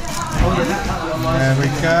there. There we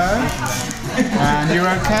go. And you're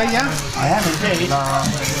okay, yeah? I am indeed.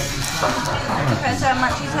 Depends how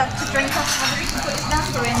much he's had to drink after he put his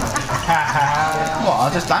number in. What? I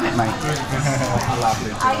just done it, mate.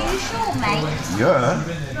 Are you sure, mate? Yeah.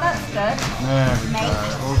 That's good. There we go.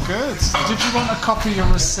 All good. Did you want a copy of your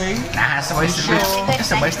receipt? Nah, it's a waste of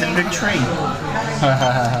it's a waste of a good tree.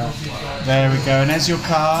 There we go. And there's your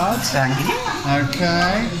card. Thank you.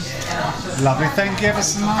 Okay. Lovely. Thank you ever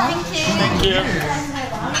so much. Thank you.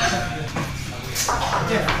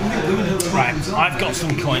 right, I've got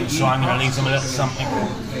some coins, so I'm going to leave them a little something.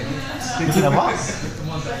 You know what?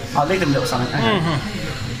 I'll leave them a little something.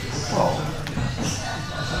 Well,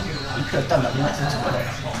 you could have done that. You went to the toilet.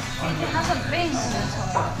 He hasn't been to the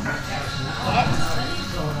toilet yet.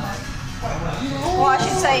 Or I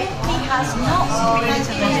should say, he has not been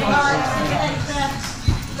to the toilet.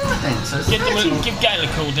 Give Gail a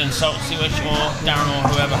call then, Salt, see what or Darren or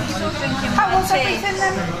whoever. How was everything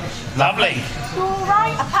then? Lovely. You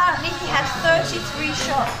alright? Apparently he had 33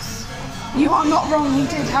 shots. You are not wrong, he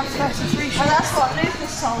did have 33 shots. Well, that's what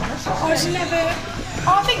Lucas told us. I was never...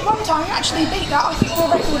 I think one time he actually beat that. I think the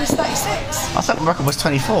record is 36. I thought the record was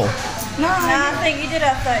 24. No, No, I think you did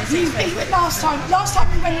have 36. you beat it last time. Last time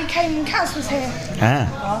when you came and Kaz was here. Ah.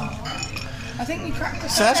 I think we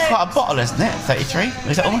practiced. So that's quite a bottle, isn't it? 33?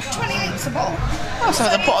 Is that all? 28's a bottle. Oh, so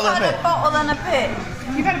the bottle of You've it. had a bottle and a bit.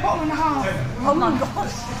 You've had a bottle and a half. Oh my god.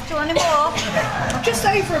 Do you want any more? Just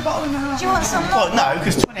over a bottle and a half. Do you want some more? Well, no,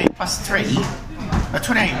 because 28 plus 3,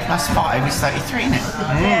 28 plus 5 is 33, isn't it?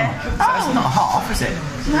 Yeah. So that's not half, is it?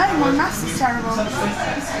 No, my maths is terrible.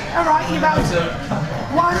 Alright, you've had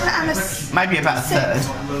one and a... Maybe about a third.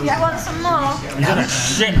 Do you want some more? He's got a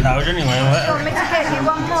shitload anyway. Do you want me to get you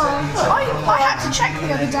one more? I had to check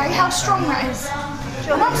the other day how strong that is.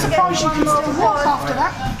 And I'm surprised you can still walk after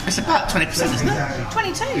that. It's about 20%, isn't it?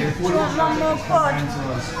 22. Do you want one more quad?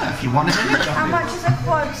 If you wanted it. How much is a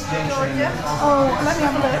quad, Georgia? Oh, let me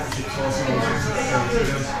have a look.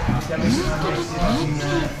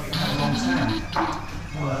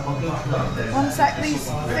 One sec, these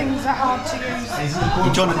things are hard to use.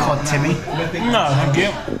 You join a quad, Timmy. No, thank you.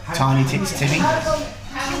 Tiny tits, Timmy. Do you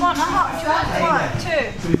want a hot? Do you want quad? Two?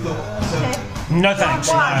 No thanks,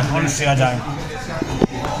 no, honestly I don't.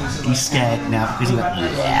 He's scared now because he went,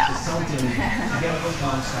 yeah.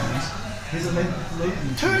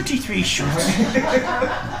 33 shots. That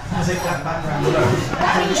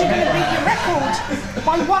means you're going to beat your record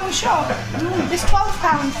by one shot. It's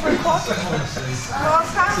 £12 for a quad. £12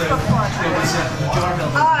 for a quad.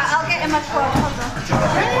 Alright, I'll get him a quad.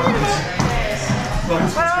 Hold on.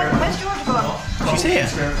 Where's George gone? She's here,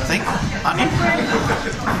 I think, aren't you?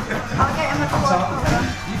 I'll get him a quad. Hold on.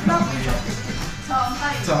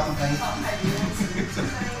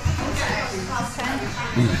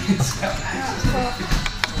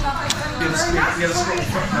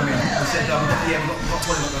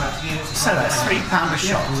 So that's £3 a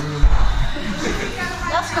shot.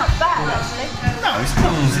 That's not bad, actually. No, it's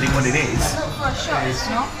not considering what it is. Not for a shot, it's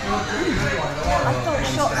not. I thought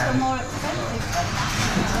shots were more expensive.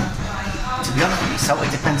 To be honest with you, Salt,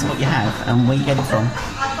 it depends on what you have and where you get it from.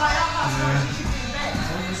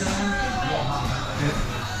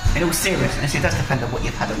 In all seriousness, it does depend on what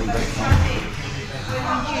you've had a rebate from.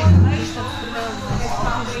 Most of the bill was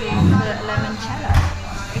obviously the limoncello.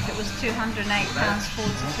 If it was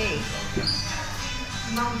 £208.40p.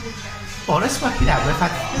 Well, let's work it out. We've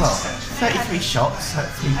had, 33 shots at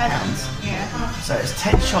 £3. Yeah. So it's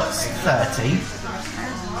 10 shots, 30.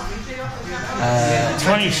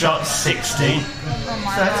 20 shots, 60.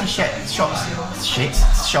 30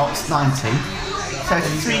 shots, 90.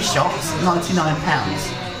 33 shots,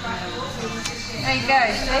 £99. There you go,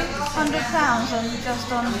 see? £100 on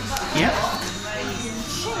just on... Yep.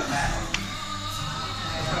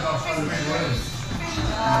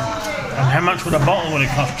 And how much would a bottle would it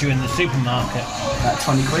cost you in the supermarket? About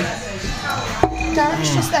 20 quid.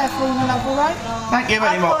 Derek's just there for all the love, alright? Thank you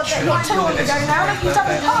very much. Not too long ago now, he's done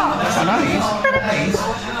the part. I know you.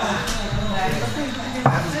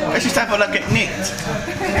 Let's just have a look at nicked.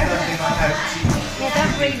 Yeah,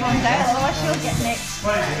 don't breathe on that, otherwise you'll get nicked.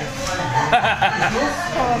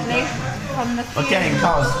 Probably from the We're getting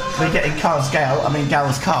Carl's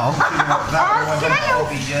car.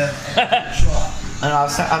 And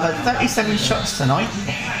I've had 37 shots tonight.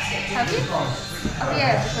 Have you? Oh,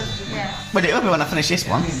 yeah, because, yeah. Well, it will be when I finish this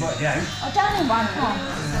one. I don't know one, come on.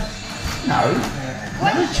 No.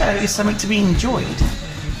 Limoncello is something to be enjoyed.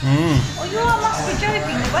 Well, you all must be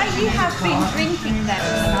joking. The way you have been drinking them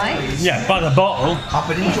tonight, Yeah, by the bottle. I've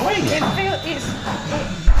been enjoying it. you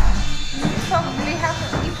probably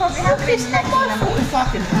haven't been necking them. If I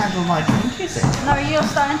can handle my drink, is it? No, you're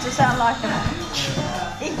starting to sound like a...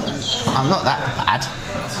 I'm not that bad.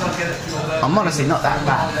 I'm honestly not that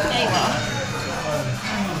bad. There you are.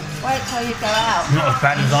 Wait till you go out. Not as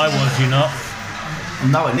bad as I was, you know. I'm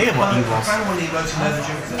nowhere near what you was.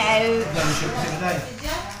 No.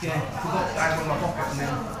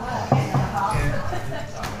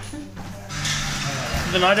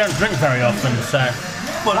 Then I don't drink very often, so...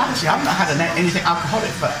 Well, actually, I've not had anything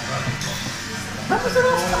alcoholic for... When was the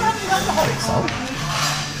last time I had an alcoholic, Sol?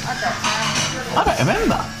 I don't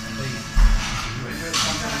remember.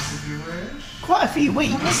 Quite a few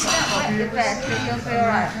weeks. Don't wet your bed, but you'll be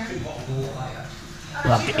alright.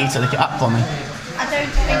 Well, I'll get you to look it up for me. I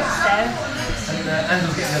don't think so.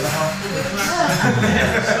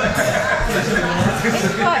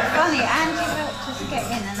 It's quite funny. Andy helped us get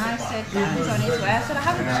in, and I said that he's on his way. I said, I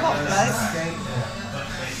haven't top bloke.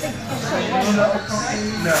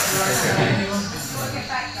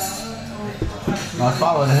 If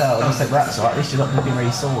I would have heard, I would have said, well, that's alright, at least you're not looking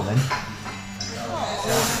very sore then.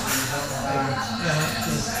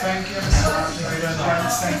 Thank you ever so much.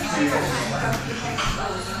 Thank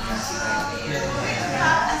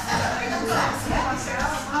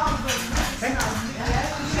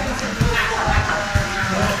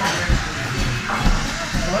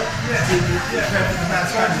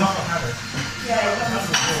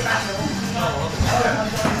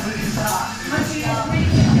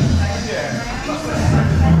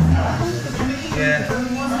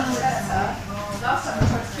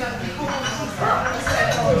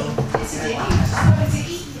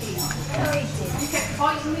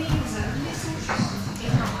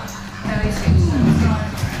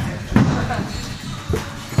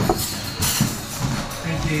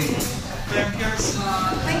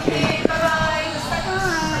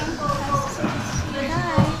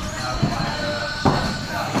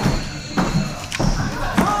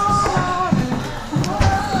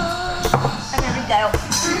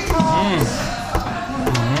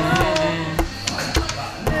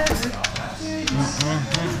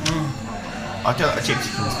I do like the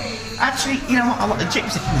Gypsy Kings. Actually, you know what? I like the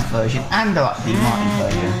Gypsy Kings version and I like the Martin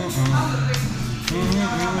version.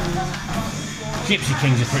 Gypsy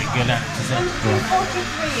Kings are pretty good actors.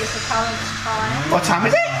 2:43 is the current time. What time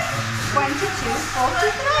is it?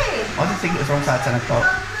 22:43. I didn't think it was wrong side 10 o'clock.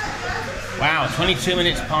 Wow, 22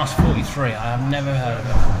 minutes past 43. I have never heard of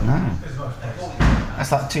it. No.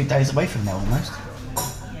 That's like 2 days away from now almost.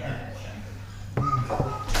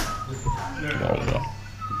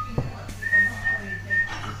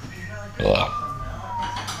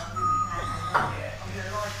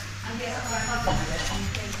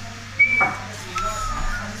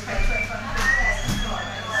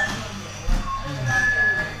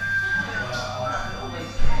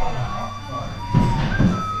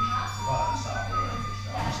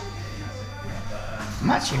 I'm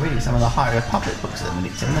actually reading some of the High Republic books at the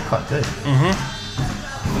minute, and they're quite good.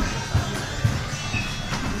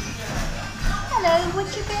 Hello, would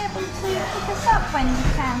you be able to pick us up when you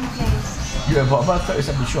can, please? Yeah, but about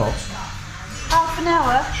 37 shops. Half an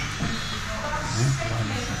hour?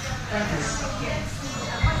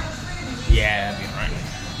 Yeah, that'd be alright.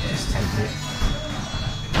 Just take it.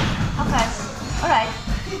 Okay, alright.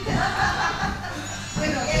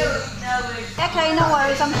 Okay, no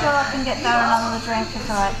worries, I'm sure I can get there along with the drink, it's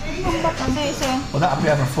alright. See you soon. Well, that'll be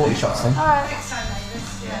over 40 shots then. Alright.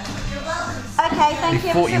 Okay, thank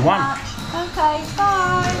you 41. so much. Okay,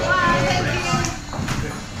 bye. Bye, thank you.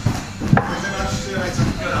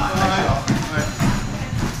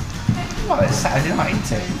 Well, it's Saturday night,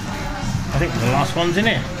 isn't it? I think the last one's in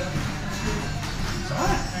it.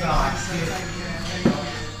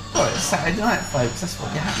 Well, it's Saturday night, folks. That's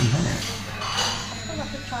what you're happy, isn't it? I feel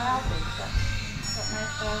like I try out but I don't know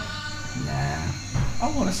if Nah. I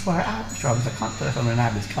want to swear out the drivers. I can't put it on an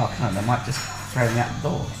average car, can I? They might just throw me out the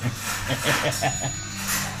door.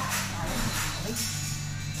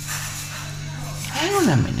 Hang on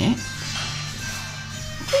a minute.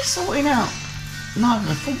 They're sorting out neither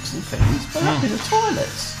the forks and things, but up in the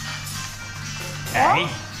toilets. Hey?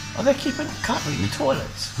 Are they keeping covering the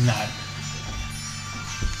toilets? No.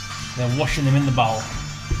 They're washing them in the bowl.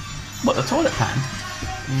 What, the toilet pan?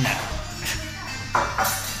 No.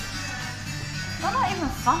 They're not even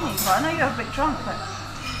funny, but I know you're a bit drunk, but...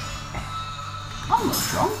 I'm not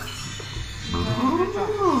drunk.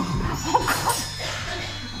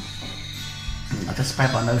 I just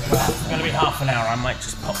sprayed my nose with that. It's going to be half an hour. I might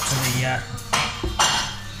just pop to the...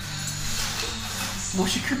 Well,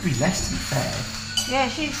 she could be less than fair. Yeah,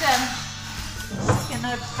 she's gonna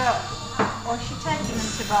or she's taking them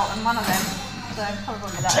to Bolton, one of them. So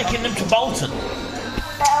probably that. Taking them to Bolton.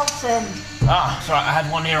 Bolton. Ah, sorry, I had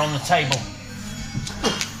one here on the table.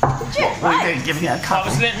 Did you? What are you doing, giving it a I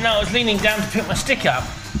couple? was leaning down to pick my stick up.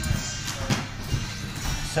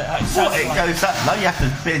 So It goes that low, you have to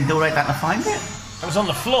bend all the way down to find it? it was on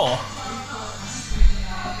the floor.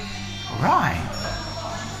 Right.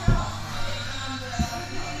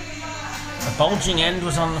 The bulging end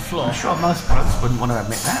was on the floor. I'm sure most blokes wouldn't want to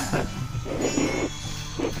admit that, but...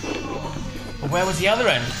 But where was the other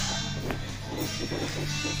end?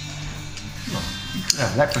 You could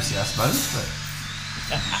have leprosy, I suppose, but...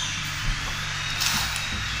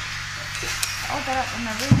 I'll get up in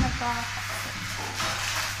the room of our...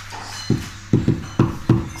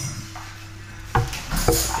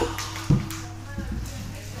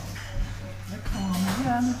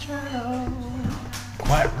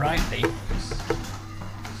 Quite rightly.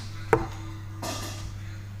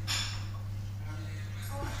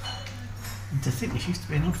 And to think this used to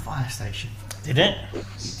be an old fire station. Did it?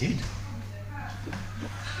 It did.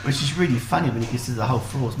 Which is really funny when you consider the whole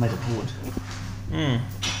floor is made of wood. Hmm.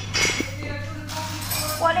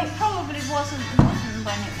 Well, it probably wasn't wooden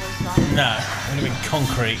when it was No, it would have been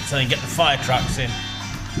concrete, so they get the fire trucks in.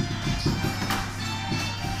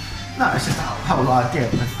 No, it's just the whole idea.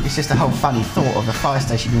 It's just the whole funny thought of a fire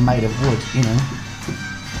station being made of wood, you know.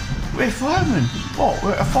 We're firemen. What?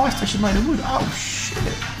 We're at a fire station made of wood? Oh, shit.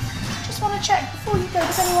 Just want to check before you go,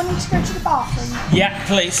 does anyone need to go to the bathroom? Yeah,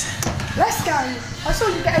 please. Let's go. I saw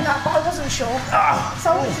you getting that, but I wasn't sure.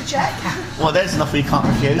 So I wanted to check. Well, there's enough you can't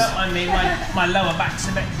refuse. No, I mean, my lower back's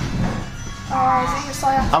a bit... Oh, is it your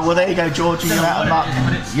sciatica? Oh, well, there you go, Georgie. You're out of luck.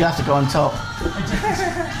 You have to go on top.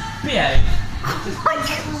 Behave. Oh my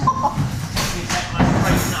God.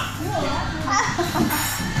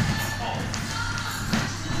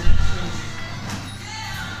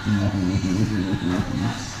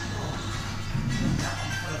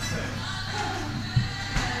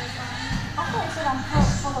 I thought you said I'm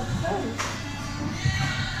full of food.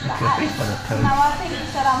 You could be full of poo. No, I think you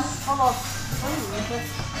said I'm full of food.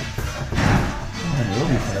 You'll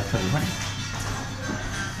be full of poo, won't you?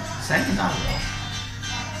 Same as I will.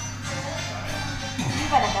 You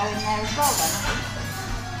better go in there as well then.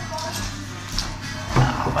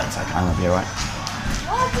 Oh, but it's okay. I'm going to be alright.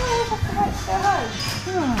 Why do you always have to wait to go home?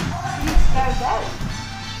 You need to go.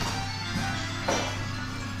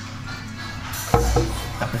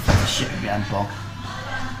 I prefer the shit with your hand bog.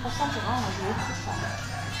 There's something wrong with you this time.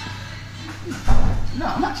 No,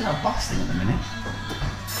 I'm actually not busting at the minute.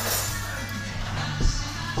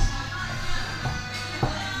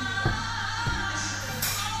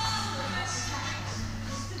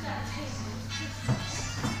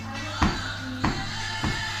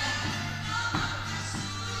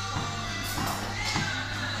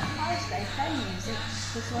 They play music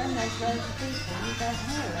because when there's loads of people you don't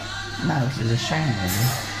hear it. No, this is a shame, really.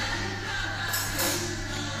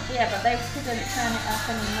 Yeah, but they couldn't turn it up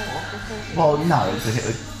anymore because Well, no, because it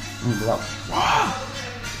would be like,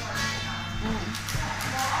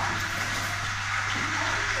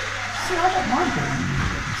 See, I don't mind doing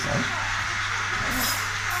music, so.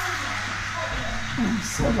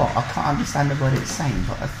 Still what? I can't understand the word it's saying,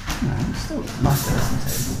 but it's still nice to listen to.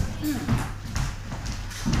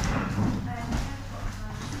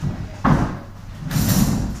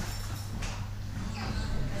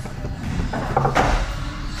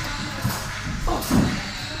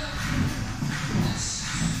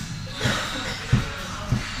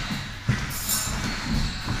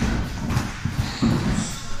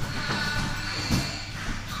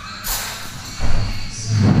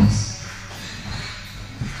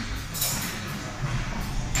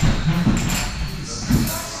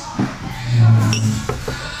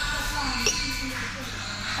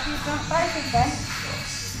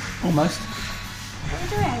 Almost. what are you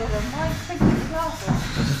doing with them? Why are you drinking the glasses?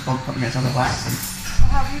 I just putting it on the wax.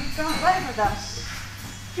 Have you drunk both of them?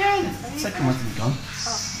 Yeah, the second one's been gone.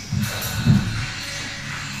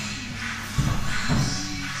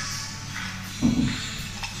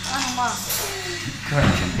 One.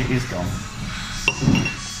 Correction, it is gone.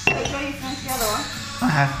 Wait, where you finished the other one? I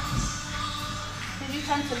have. Did you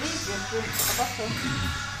tend to leave your drink at the bottom?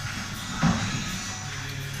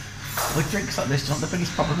 With drinks like this, do you know what the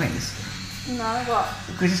biggest problem is? No, what?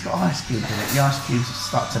 Because it's got ice cubes in it, the ice cubes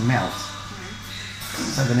start to melt.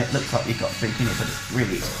 So then it looks like you've got drink in it, but it's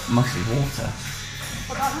really mostly water.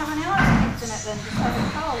 Well, don't have any ice cubes in it then, just have it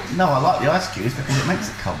cold. No, I like the ice cubes because it makes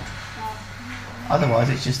it cold. Otherwise,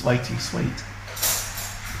 it's just way too sweet.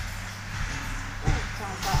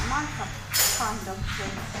 Sounds like my kind of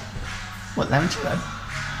drink. What, lemon churro?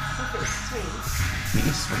 If it's sweet.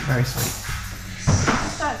 It is sweet, very sweet. I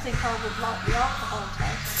just don't think I would like the alcohol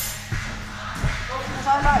taste. Because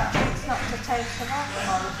I like drinks not to taste of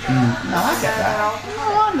alcohol. No, I get that. No,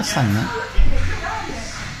 I understand that.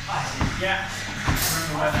 Yeah.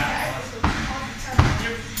 Remember where that was.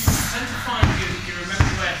 You tend to find you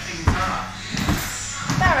remember where things are.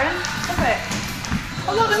 Darren, stop it.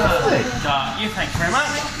 I like the music. You thank you very much.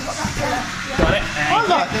 Got it. I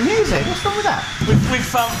like the music. What's wrong with that? We've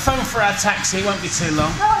phoned for our taxi. It won't be too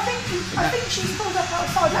long. No, I think she's pulled up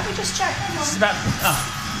outside. Let me just check. Hang on. It's about.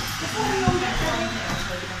 Before we all get ready.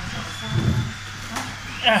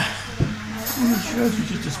 I'm sure you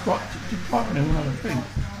just describing it another thing.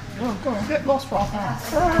 Oh, go on, get lost for half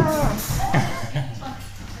an hour.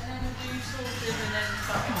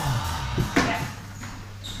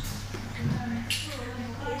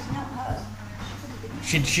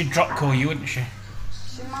 She'd drop call you, wouldn't she?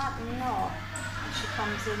 She might not if she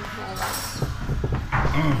comes in for us.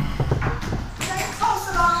 Don't pass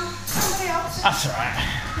along. Somebody else That's alright.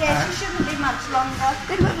 Yeah, she shouldn't be much longer.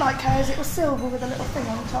 It looked like hers. It was silver with a little thing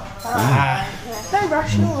on top. Ah. No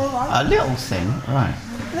rush, you're all right. A little thing, right.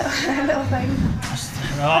 A little thing.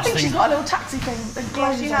 The I last think she's thing. got a little taxi thing that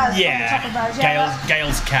glows she on has. the top of hers. Yeah,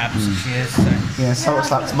 Gail's cab, so she is. So. Yeah, so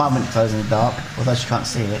it's like mum when it goes in the dark, although she can't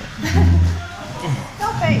see it.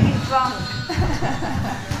 I bet he's drunk.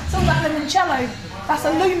 It's all that limoncello. That's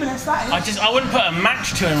a luminous, that is. I wouldn't put a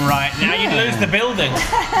match to him right now. You'd lose the building.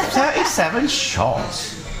 37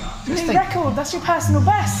 shots. Just New think- record, that's your personal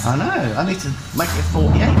best. I know, I need to make it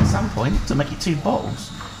 48 at some point to make it 2 bottles.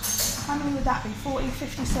 How many would that be? 40,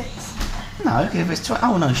 56? No, if it's 20.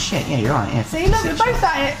 Oh no, shit, yeah, you're right, yeah. See, look, we're 56 both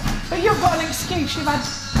at it. But you've got an excuse. You've had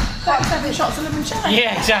 37 shots of limoncello.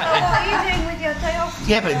 Yeah, exactly. What are you doing with your day off?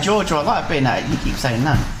 Yeah, but Georgia, I like being at it, you keep saying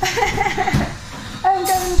no. I'm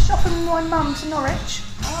going shopping with my mum to Norwich.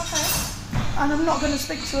 Okay. And I'm not going to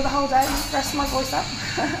speak to her the whole day. Rest my voice up.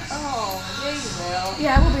 Oh, you will.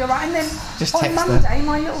 Yeah, we'll be alright. And then Just on text her. Monday,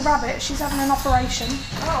 my little rabbit, she's having an operation.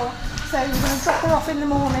 Oh. So we're going to drop her off in the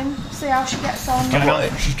morning, see how she gets on.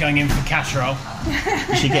 She's going in for casserole.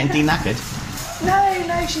 Is she getting denackered?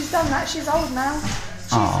 No, she's done that. She's old now.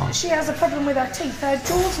 Aw. She has a problem with her teeth. Her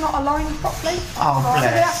jaw's not aligned properly. Oh, So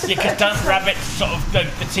they bless. have to Yeah, put because her don't to sleep. rabbits sort of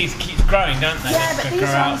the teeth keeps growing, don't they? Yeah, They but these grow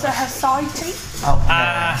out. ones are her side teeth. Oh,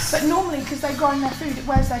 Ah, But normally, because they grind their food, it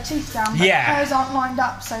wears their teeth down. But Yeah. hers aren't lined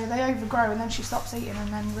up, so they overgrow, and then she stops eating,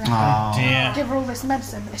 and then we have oh, to dear. give her all this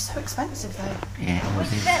medicine. But it's so expensive, though. yeah, it Which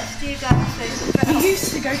is. vets do you go to? We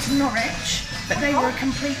used to go to Norwich, but they were a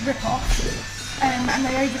complete rip-off. And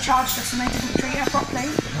they overcharged us and they didn't treat her properly.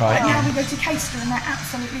 Right. But now we go to Caister and they're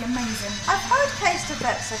absolutely amazing. I've heard Caister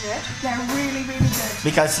vets are good. They're really, really good.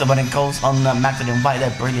 Because the one in Coles on Magdalen Way, they're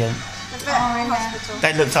brilliant. The veterinary Oh, yeah. hospital.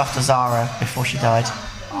 They looked after Zara before she died.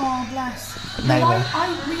 Oh, bless. They No, were.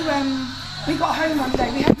 we got home one day.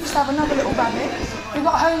 We used to have another little rabbit. We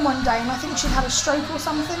got home one day and I think she'd had a stroke or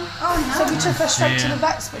something. Oh, no. So we took her straight to Yeah. the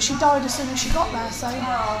vets, but she died as soon as she got there. So,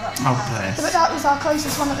 Oh, bless. but that was our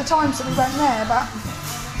closest one at the time, so we went there. But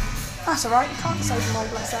that's all right. You can't save them all,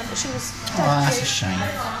 bless her. But she was dead Oh, that's cute. a shame.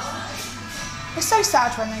 It's so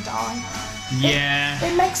sad when they die. Yeah.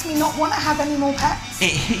 It makes me not want to have any more pets,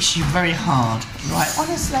 It hits you very hard, right?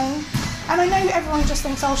 honestly. And I know everyone just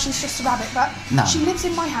thinks, oh, she's just a rabbit, but No. she lives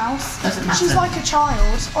in my house. Doesn't She's matter. like a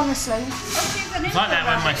child, honestly. Oh, she's an It's like that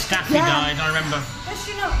when my Staffy Yeah. died, I remember Does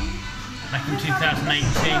she not? back in Does she not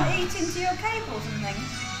 2018. eat into your cables and things?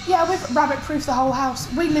 Yeah, we've rabbit-proofed the whole house.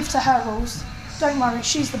 We live to her rules. Don't worry,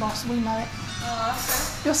 she's the boss, we know it. Oh,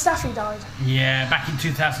 okay. Your Staffy died. Yeah, back in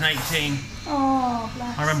 2018. Oh,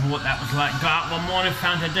 bless. I remember what that was like. Got up one morning,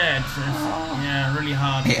 found her dead. So, yeah, really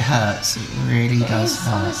hard. It hurts. It really does is,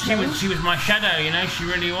 hurt. honestly. She was my shadow, you know. She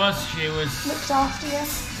really was. She was. Looked after you.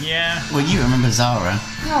 Yeah. Well, you remember Zara.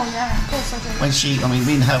 Oh, yeah, of course I do. When she, I mean,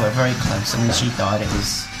 me and her were very close, and when she died, it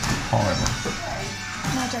was horrible.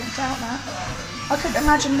 I don't doubt that. I couldn't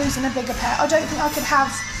imagine losing a bigger pet. I don't think I could have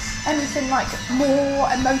anything like more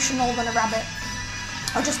emotional than a rabbit.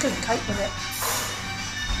 I just couldn't cope with it.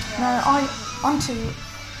 No, I'm too,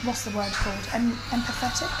 what's the word called?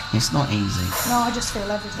 Empathetic? It's not easy. No, I just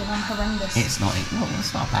feel everything. I'm horrendous. It's not. Well,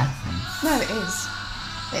 it's not a bad thing. No, it is.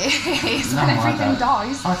 It is No, when I everything don't.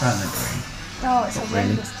 dies. I don't agree. Oh, it's Not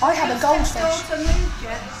really. horrendous. I had a goldfish. Daughter moved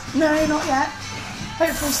yet? No, not yet.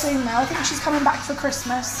 Hopefully soon now. I think she's coming back for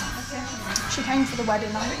Christmas. She came for the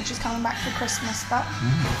wedding. I think she's coming back for Christmas. But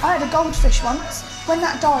I had a goldfish once. When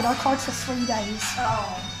that died, I cried for 3 days.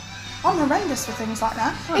 Oh. I'm horrendous for things like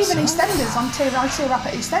that. Even EastEnders, I tear up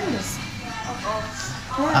at EastEnders.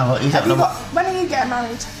 Oh, well, you Have don't you know got? When are you getting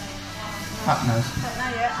married? Fuck knows. Don't know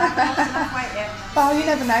yet. I haven't lost enough weight yet. Well, you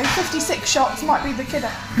never know. 56 shots might be the kidder.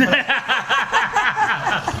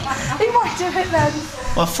 He might do it then.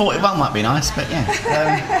 Well, 41 might be nice, but yeah.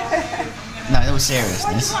 No, in all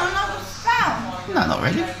seriousness. Want another spout? No, not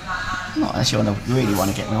really. Not unless you really want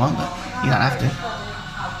to get me one, but you don't have to.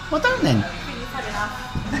 Well, don't then.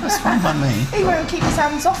 That's fine by me. He won't keep his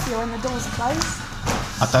hands off you when the doors are closed.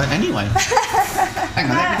 I don't anyway. Hang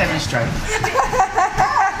on, let me demonstrate.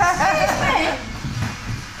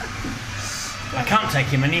 I can't take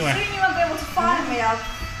him anywhere. Soon you won't be able to find me.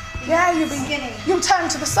 Yeah, Skinny. you'll turn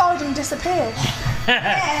to the side and disappear.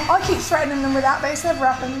 Yeah. I keep threatening them with that, but it's never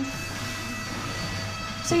happened.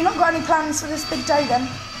 So you've not got any plans for this big day then?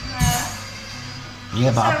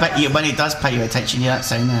 Yeah, but I bet you when he does pay you attention, you don't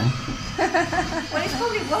say no. Well, he's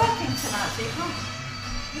probably working tonight, so you can't.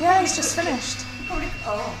 Yeah, he's just finished. He probably.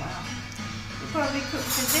 Oh wow. He probably cooked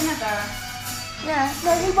for dinner, Darren. Yeah,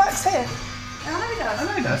 no, he works here. No, he does. I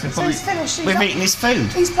know he does. So he's finished. We're eating his food.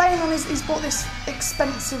 He's playing on his. He's bought this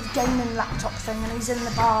expensive gaming laptop thing, and he's in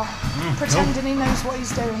the bar pretending he knows what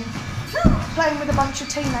he's doing, playing with a bunch of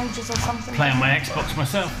teenagers or something. Playing my Xbox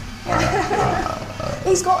myself.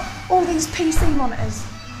 He's got all these PC monitors.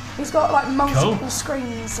 He's got like multiple Cool.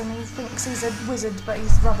 screens, and he thinks he's a wizard, but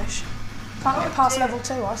he's rubbish. Can't get past level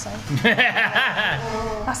 2, I say.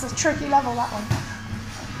 That's a tricky level, that one.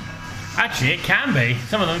 Actually, it can be.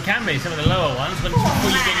 Some of them can be. Some of the lower ones, but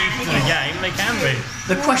before you get used to the game, they can be.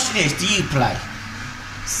 The question is, do you play?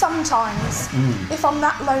 Sometimes, if I'm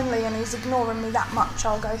that lonely and he's ignoring me that much,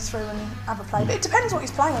 I'll go through and have a play. But it depends what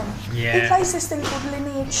he's playing. Yeah. He plays this thing called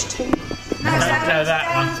Lineage 2. No, don't know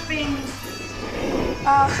that one. Darren's been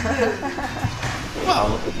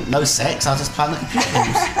Well, no sex, I'll just play on the computer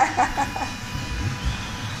games.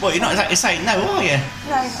 Well, you're not exactly saying no, are you?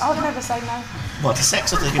 No, I'll never say no. What, to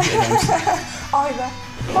sex or to the computer games? Either.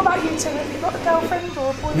 What about you two? Have you got a girlfriend or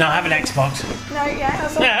a boyfriend? No, I have an Xbox. No, yeah.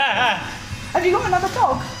 That's all. Have you got another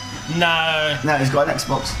dog? No, No, he's got an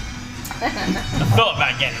Xbox. I thought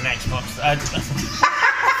about getting an Xbox. I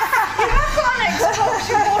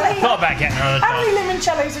thought about getting another How many dog.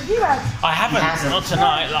 limoncellos have you had? I haven't. He hasn't. Not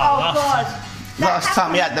tonight. Oh, God. Last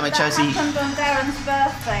time we had them at That Chelsea, happened on Darren's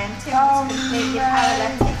birthday, and Tim Oh, was completely no.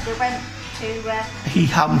 paralytic. We went to. he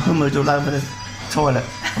hummed all over the toilet,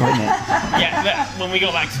 wasn't it? Yeah, when we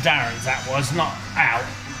got back to Darren's, that was not out.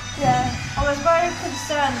 Yeah. I was very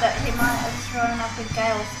concerned that he might have thrown up in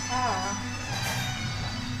Gail's car.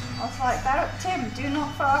 I was like, Tim, do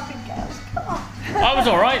not throw up in Gail's car. I was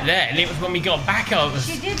all right there, and it was when we got back. I was.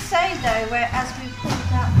 She did say though, where as we pulled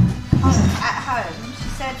up at home, she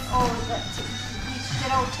said,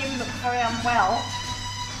 Tim looked very unwell.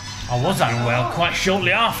 I was unwell quite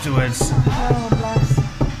shortly afterwards. Oh, bless.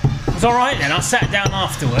 I was all right then. I sat down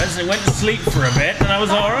afterwards and went to sleep for a bit, and I was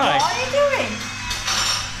all right. What are you doing?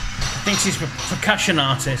 I think she's a percussion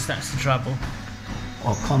artist. That's the trouble.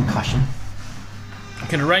 Or concussion. I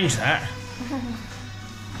can arrange that.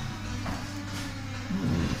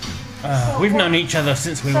 We've known each other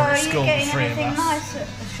since we So were are at you school, the getting three of anything us. nice at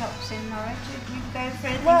the shops in Norwich? Did you go for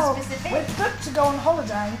anything Well, specific? we're booked to go on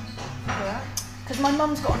holiday because my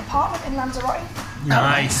mum's got an apartment in Lanzarote.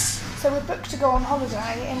 Nice. So we're booked to go on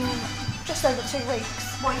holiday in just over 2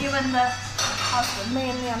 weeks. What, you and the husband? Me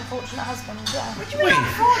and the unfortunate husband, yeah. What do you mean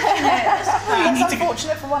unfortunate? It's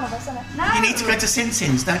unfortunate for one of us, isn't it? No. You need to go to Sin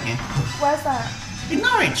Sins, don't you? Where's that? In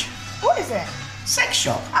Norwich. What is it? Sex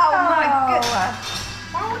shop. Oh my Oh. goodness.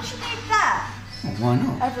 Why would you need that? Well, why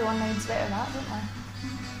not? Everyone needs a bit of that, don't they?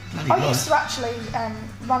 Bloody I was. used to actually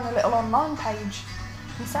run a little online page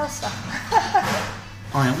and sell stuff.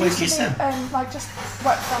 Oh, yeah, where's your Used to son? be, like just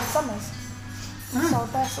worked around summers. Sold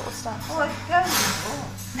their sort of stuff. Oh, it's going.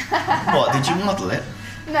 What, did you model it?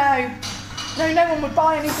 No, no one would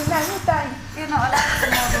buy anything then, would they? You're not allowed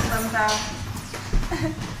to model them down.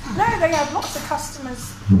 No, they had lots of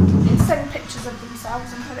customers send pictures of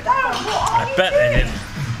themselves and put it up. What are I you bet they doing? did.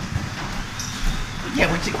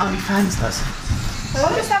 Yeah, what do you think OnlyFans does?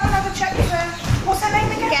 I'll just have another check with her. What's her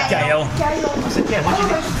name again? Gail. Gail. I said, yeah, what do you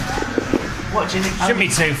think? What do you think? Shouldn't be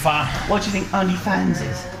too far. What do you think OnlyFans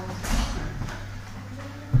is?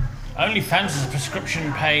 OnlyFans is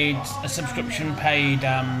a subscription paid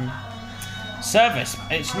service.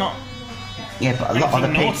 It's not Yeah, but a lot of the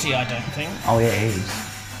anything people. naughty, I don't think. Oh yeah, it is.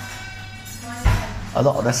 A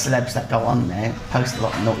lot of the celebs that go on there post a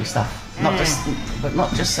lot of naughty stuff. Not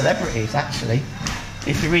just celebrities actually.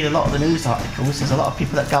 If you read a lot of the news articles, there's a lot of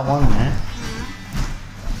people that go on there,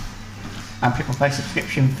 and people pay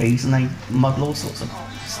subscription fees and they model all sorts of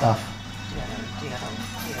stuff.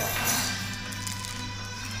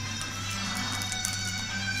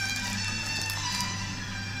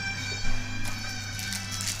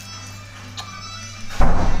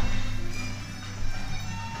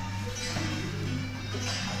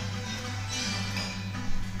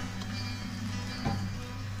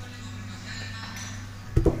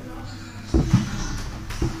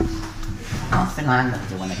 One thing I'm going to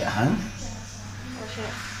do when I get home,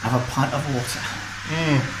 have a pint of water.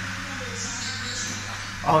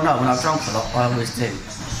 Oh no, when I've drunk a lot, I always do.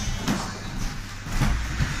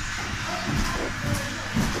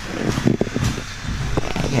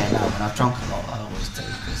 Yeah, no, when I've drunk a lot, I always do,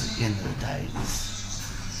 because at the end of the day,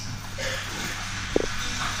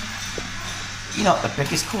 you know what the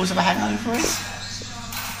biggest cause of a hangover is?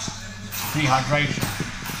 Dehydration.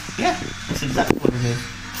 Yeah, that's exactly what it is.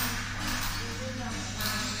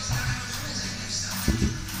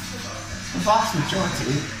 The vast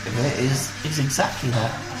majority of it is exactly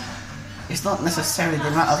that. It's not necessarily the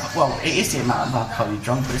amount of, well, it is the amount of alcohol you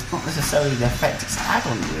drunk, but it's not necessarily the effect it's had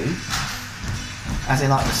on you. as in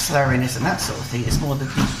like the slurriness and that sort of thing. It's more the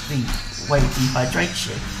way it dehydrates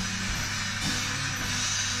you.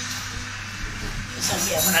 So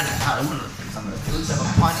yeah, when I get out, one of the things I'm going to do is have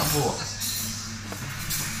a pint of water.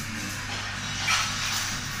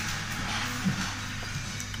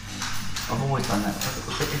 I've always done that.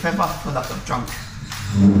 If ever I feel like I'm drunk,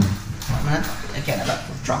 again I don't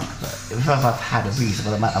feel drunk, but if ever I've had a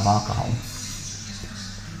reasonable amount of alcohol,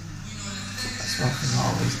 that's one thing I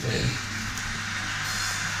always do.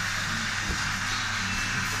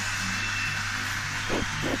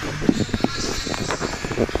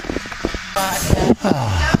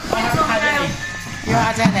 You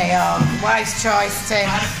had any? Oh, wise choice, Tim.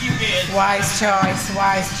 I had a few beers. Wise choice,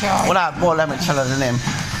 wise choice. Well, I had more limoncello than him.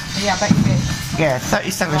 Yeah, I bet you did. Yeah,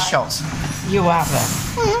 37 shots. You haven't.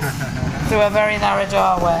 Through a very narrow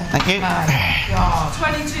doorway. Thank you. My God.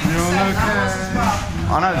 22%.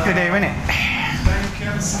 I know, good here, innit?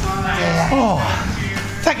 Yeah. Oh,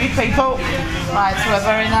 thank you, people. Right, through a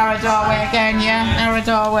very narrow doorway again, yeah? Narrow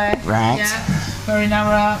doorway. Right. Yeah. Very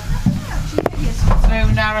narrow.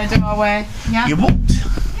 Through narrow doorway. Yeah. You walked.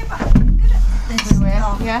 Through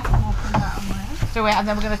it, yeah. Through it, and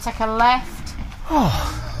then we're going to take a left.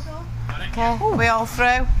 Oh, Okay, we all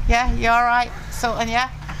through? Yeah, you alright, Sultan, yeah?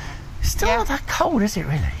 still Yeah. not that cold, is it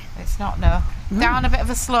really? It's not, no. Down a bit of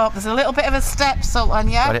a slope, there's a little bit of a step, Sultan,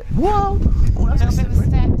 yeah? Got it. Whoa. A little bit of a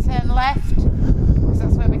step, turn left, because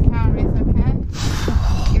that's where the car is, okay?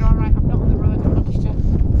 You're alright, I'm not on the road, I'm not sure.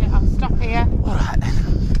 Yeah, I'll stop here. Alright then.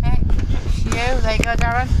 Okay, you, there you go,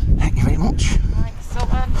 Darren. Thank you very much. Right,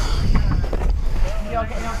 Sultan. You're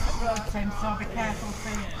getting off the road, Tim, so be careful,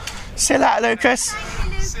 please. See you later, Lucas. Thank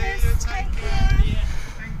you, Lucas. Take care.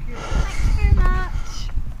 Thank you. Thanks very much.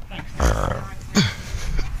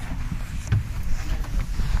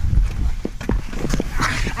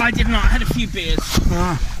 I did not. I had a few beers.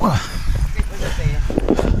 Well,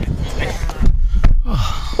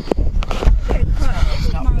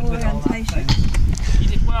 My orientation. You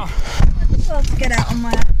did well. Well, to get out on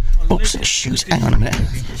my. oops, shoot. Hang on a minute.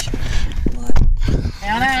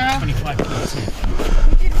 Hello. 25 quid tip.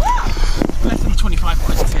 You did what? Less than 25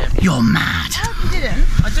 quid tip. You're mad. Oh, you didn't?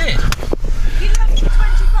 I did. You left for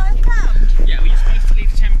 £25? Yeah, we were supposed to leave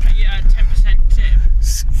 10% tip.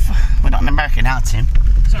 We're not in America now, Tim.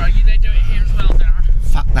 Sorry, they do it here as well, Darren.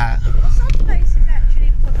 Fuck that. Well, some places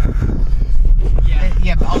actually put. Yeah.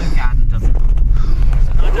 Yeah, but Olive Garden doesn't.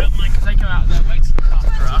 I don't mind because they go out there waiting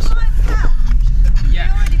after us. £25? Yeah.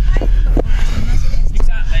 You already paid for the booking as it is.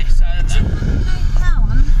 Exactly. So, £8,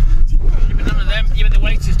 £40. but none of them, even the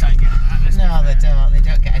waiters don't get that. No, they don't. They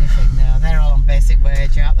don't get anything. No, they're all on basic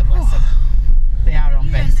wage, aren't they? Bless them. They are on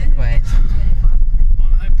basic wage.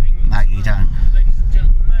 I'm hoping that No, you don't. ladies and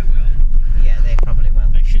gentlemen know will. Yeah, they probably will.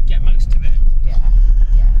 They should get most of it. Yeah,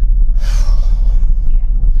 yeah, yeah.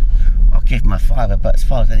 I'll give him a fiver, but as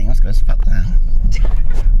far as anything else goes, fuck that.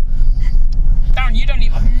 Darren, you don't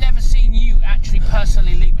even. I've never seen you actually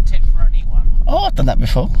personally leave a tip for anyone. Oh, I've done that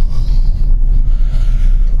before.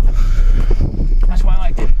 That's why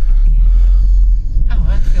I did it. Oh,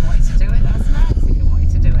 well, if you want you to do it, that's nice. If you want you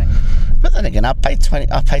to do it, But then again, I paid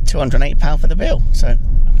 £208 for the bill, so I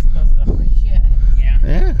suppose I'd appreciate it. Yeah,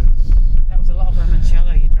 yeah. That was a lot of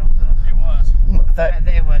limoncello you drank, though. it was. But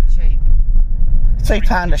they weren't cheap.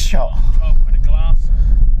 £3 a shot. 12 quid a glass.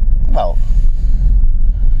 Well,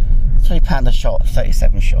 £3 a shot,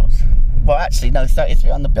 37 shots. Well, actually, no,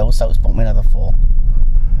 33 on the bill, so it's bought me another 4.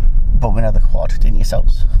 Bought me another quad, didn't you,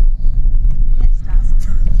 Salts? Yes, does.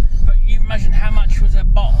 But you imagine how much was a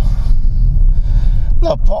bottle?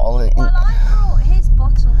 No, bottle. Well, I bought his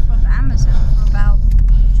bottle from Amazon for about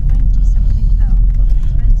 20-something pounds.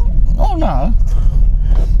 Expensive. Oh, no.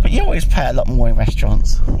 But you always pay a lot more in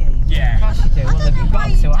restaurants. Yeah. Of course you do. I Well, don't know you've why got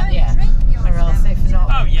you to, don't haven't you? drink yours Or else if not,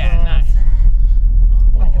 Oh, yeah,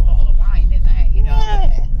 no. like a bottle of wine, isn't it? You know,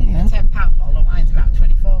 Yeah. a £10 bottle of wine's about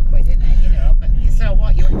 24 quid, isn't it? You know, but so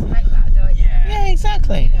what? You expect that, don't you? Yeah. Yeah,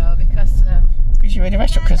 exactly. You know, because Because you're in a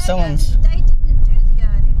restaurant, because someone's... They didn't do the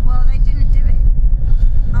early. Well, they didn't do it.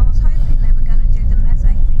 I was hoping they were going to do the meze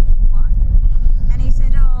thing for one. And he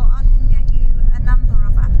said, "Oh, I can get you a number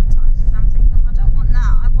of appetizers." I'm thinking, I don't want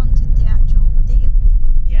that. I wanted the actual deal.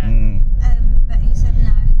 yeah. But he said,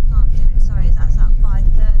 "No, can't do it. Sorry, that's at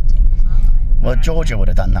 5:30." So, alright. Well, Georgia would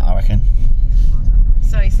have done that, I reckon.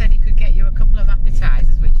 So he said he could get you a couple of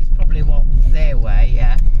appetizers, which is probably what they were,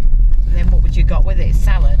 yeah. And then what would you got with it?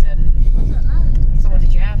 Salad and... I don't know. So what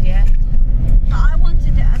did you have, yeah? But I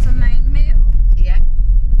wanted it as a main meal. Yeah.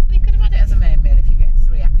 Well, you could have had it as a main meal if you get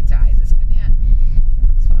 3 appetizers, couldn't you?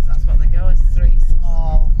 That's what they go as, 3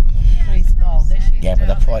 small dishes. Yeah, but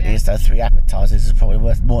the don't point is, though, 3 appetizers is probably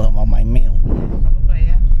worth more than one main meal, Probably,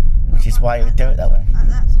 yeah. which is why you would do it that way. At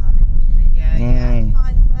that time it would be. Yeah, Mm.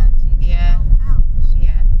 5.30. Yeah. £12.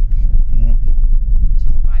 yeah. Mm. Which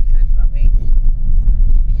is quite good, but I mean,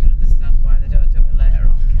 you can understand why they don't do it later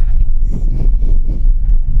on, can't you?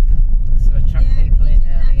 So attract people in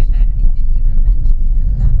early, isn't it? He didn't even mention it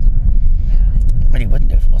at that time. Well, he wouldn't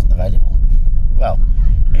do if it wasn't available. Well,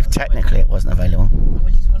 if technically it wasn't available. I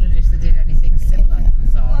just wondered if they did anything similar.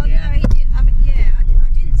 So, Well, yeah. no, he did. I mean, I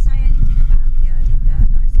didn't say anything about the early bird.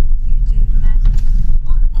 I said, you do Masley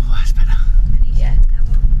one. Oh, that's better. And he said, no,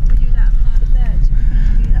 well, we do that at 5:30. We can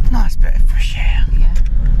only do that. Nice bit of fresh air. Yeah.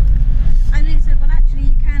 And he said, well, actually,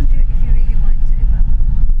 you can do it if you really wanted to, but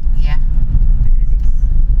Yeah. because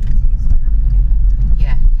it's his family.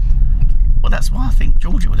 Yeah. Well, that's why I think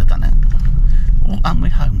Georgia would have done it. Well, and we're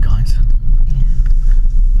home, guys.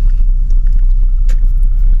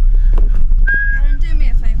 Aaron, do me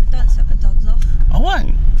a favour, don't set the dogs off. I won't.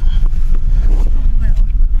 You probably will.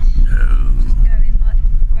 No. Just go in like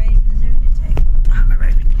raving lunatic. I'm a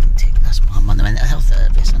raving lunatic. That's why I'm on the mental health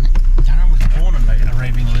service, isn't it? Darren was born a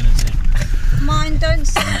raving lunatic. Mine, don't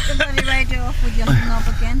set the bloody radio off with your knob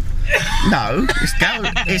again. No,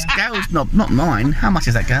 it's Gail's knob, not mine. How much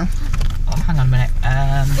is that, Gail? Oh, hang on a minute.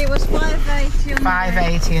 It was 5.80 on the day.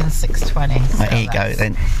 5.80 and 6.20. So There you go, that's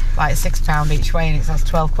then. Like £6 each way, and it says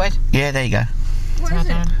 12 quid. Yeah, there you go. What is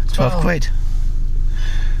it? 12 quid.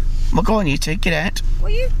 Well, go on, you two, get out.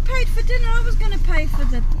 Well, you paid for dinner. I was going to pay for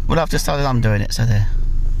the... Well, I've decided I'm doing it, so there.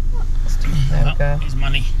 There we go. Well, here's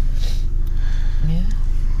money. Yeah.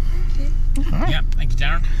 Yep, thank you,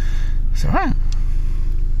 Darren. It's alright.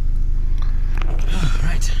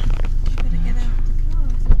 Right. Better get out of the car,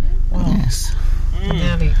 I suppose. Yes.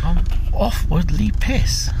 Nearly on. Off-Woodley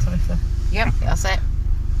piss. Yep, that's it.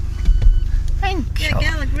 Thank Yeah, you.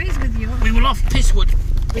 Gal agrees with you. We will off Pisswood.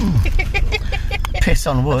 Piss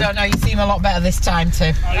on I wood. don't know, you seem a lot better this time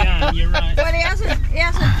too. Oh yeah, you're right. Well, he hasn't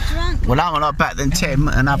drunk. Well, I'm a lot better than Tim,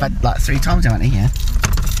 and I've had like 3 times, haven't I? Yeah.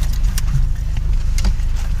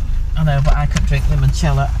 I know, but I could drink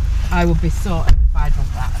limoncello. I would be sorted if I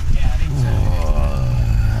drank that. Yeah, I think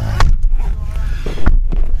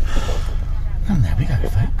so. And there we go,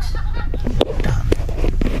 folks. Done.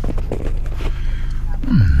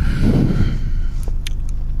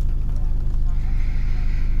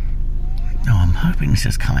 Now I'm hoping this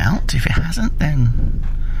has come out. If it hasn't, then...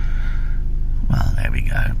 Well, there we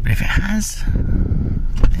go. But if it has,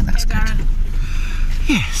 I think that's Hey, good. Darren.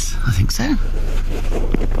 Yes, I think so.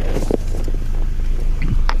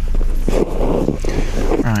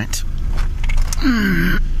 Right.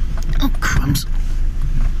 Oh, crumbs.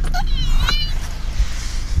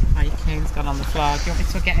 Oh, your cane's gone on the floor. Do you want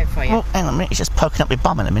me to get it for you? Oh, hang on a minute. It's just poking up my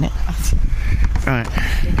bum in a minute. Right.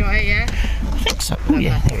 You got it, yeah? I think so. Oh,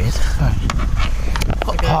 yeah, there it is. Right.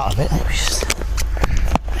 Got part of it.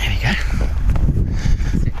 There we go.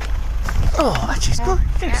 Oh, actually,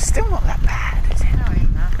 it's still not that bad, is it? No,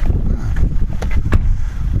 ain't that.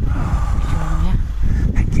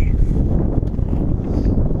 Thank you.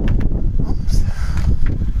 Oops.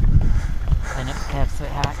 Clean up the curb so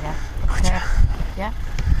it hurt, yeah? Gotcha. Yeah?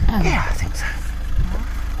 Yeah, I think so.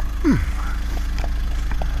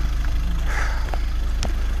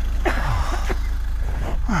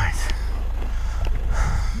 Right.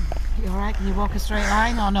 You alright? Can you walk a straight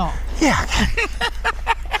line or not? Yeah, I can.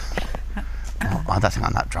 Oh, I don't think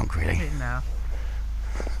I'm that drunk, really. No. A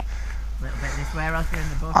little bit this way, or else you're in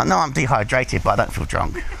the bush. I know I'm dehydrated, but I don't feel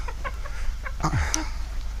drunk.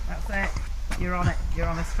 That's it. You're on it. You're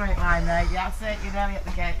on a straight line there. Yeah, that's it. You're nearly at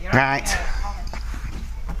the gate. You're Right. On it.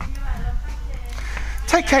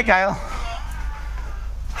 Take care, Gail.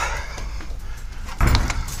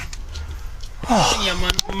 You're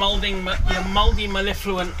mouldy,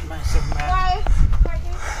 mellifluent, massive man.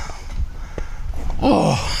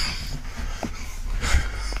 Oh.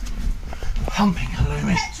 Humping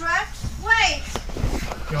halloumi. Petra, wait.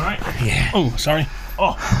 You alright? Yeah. Oh, sorry.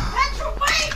 Oh, Petra,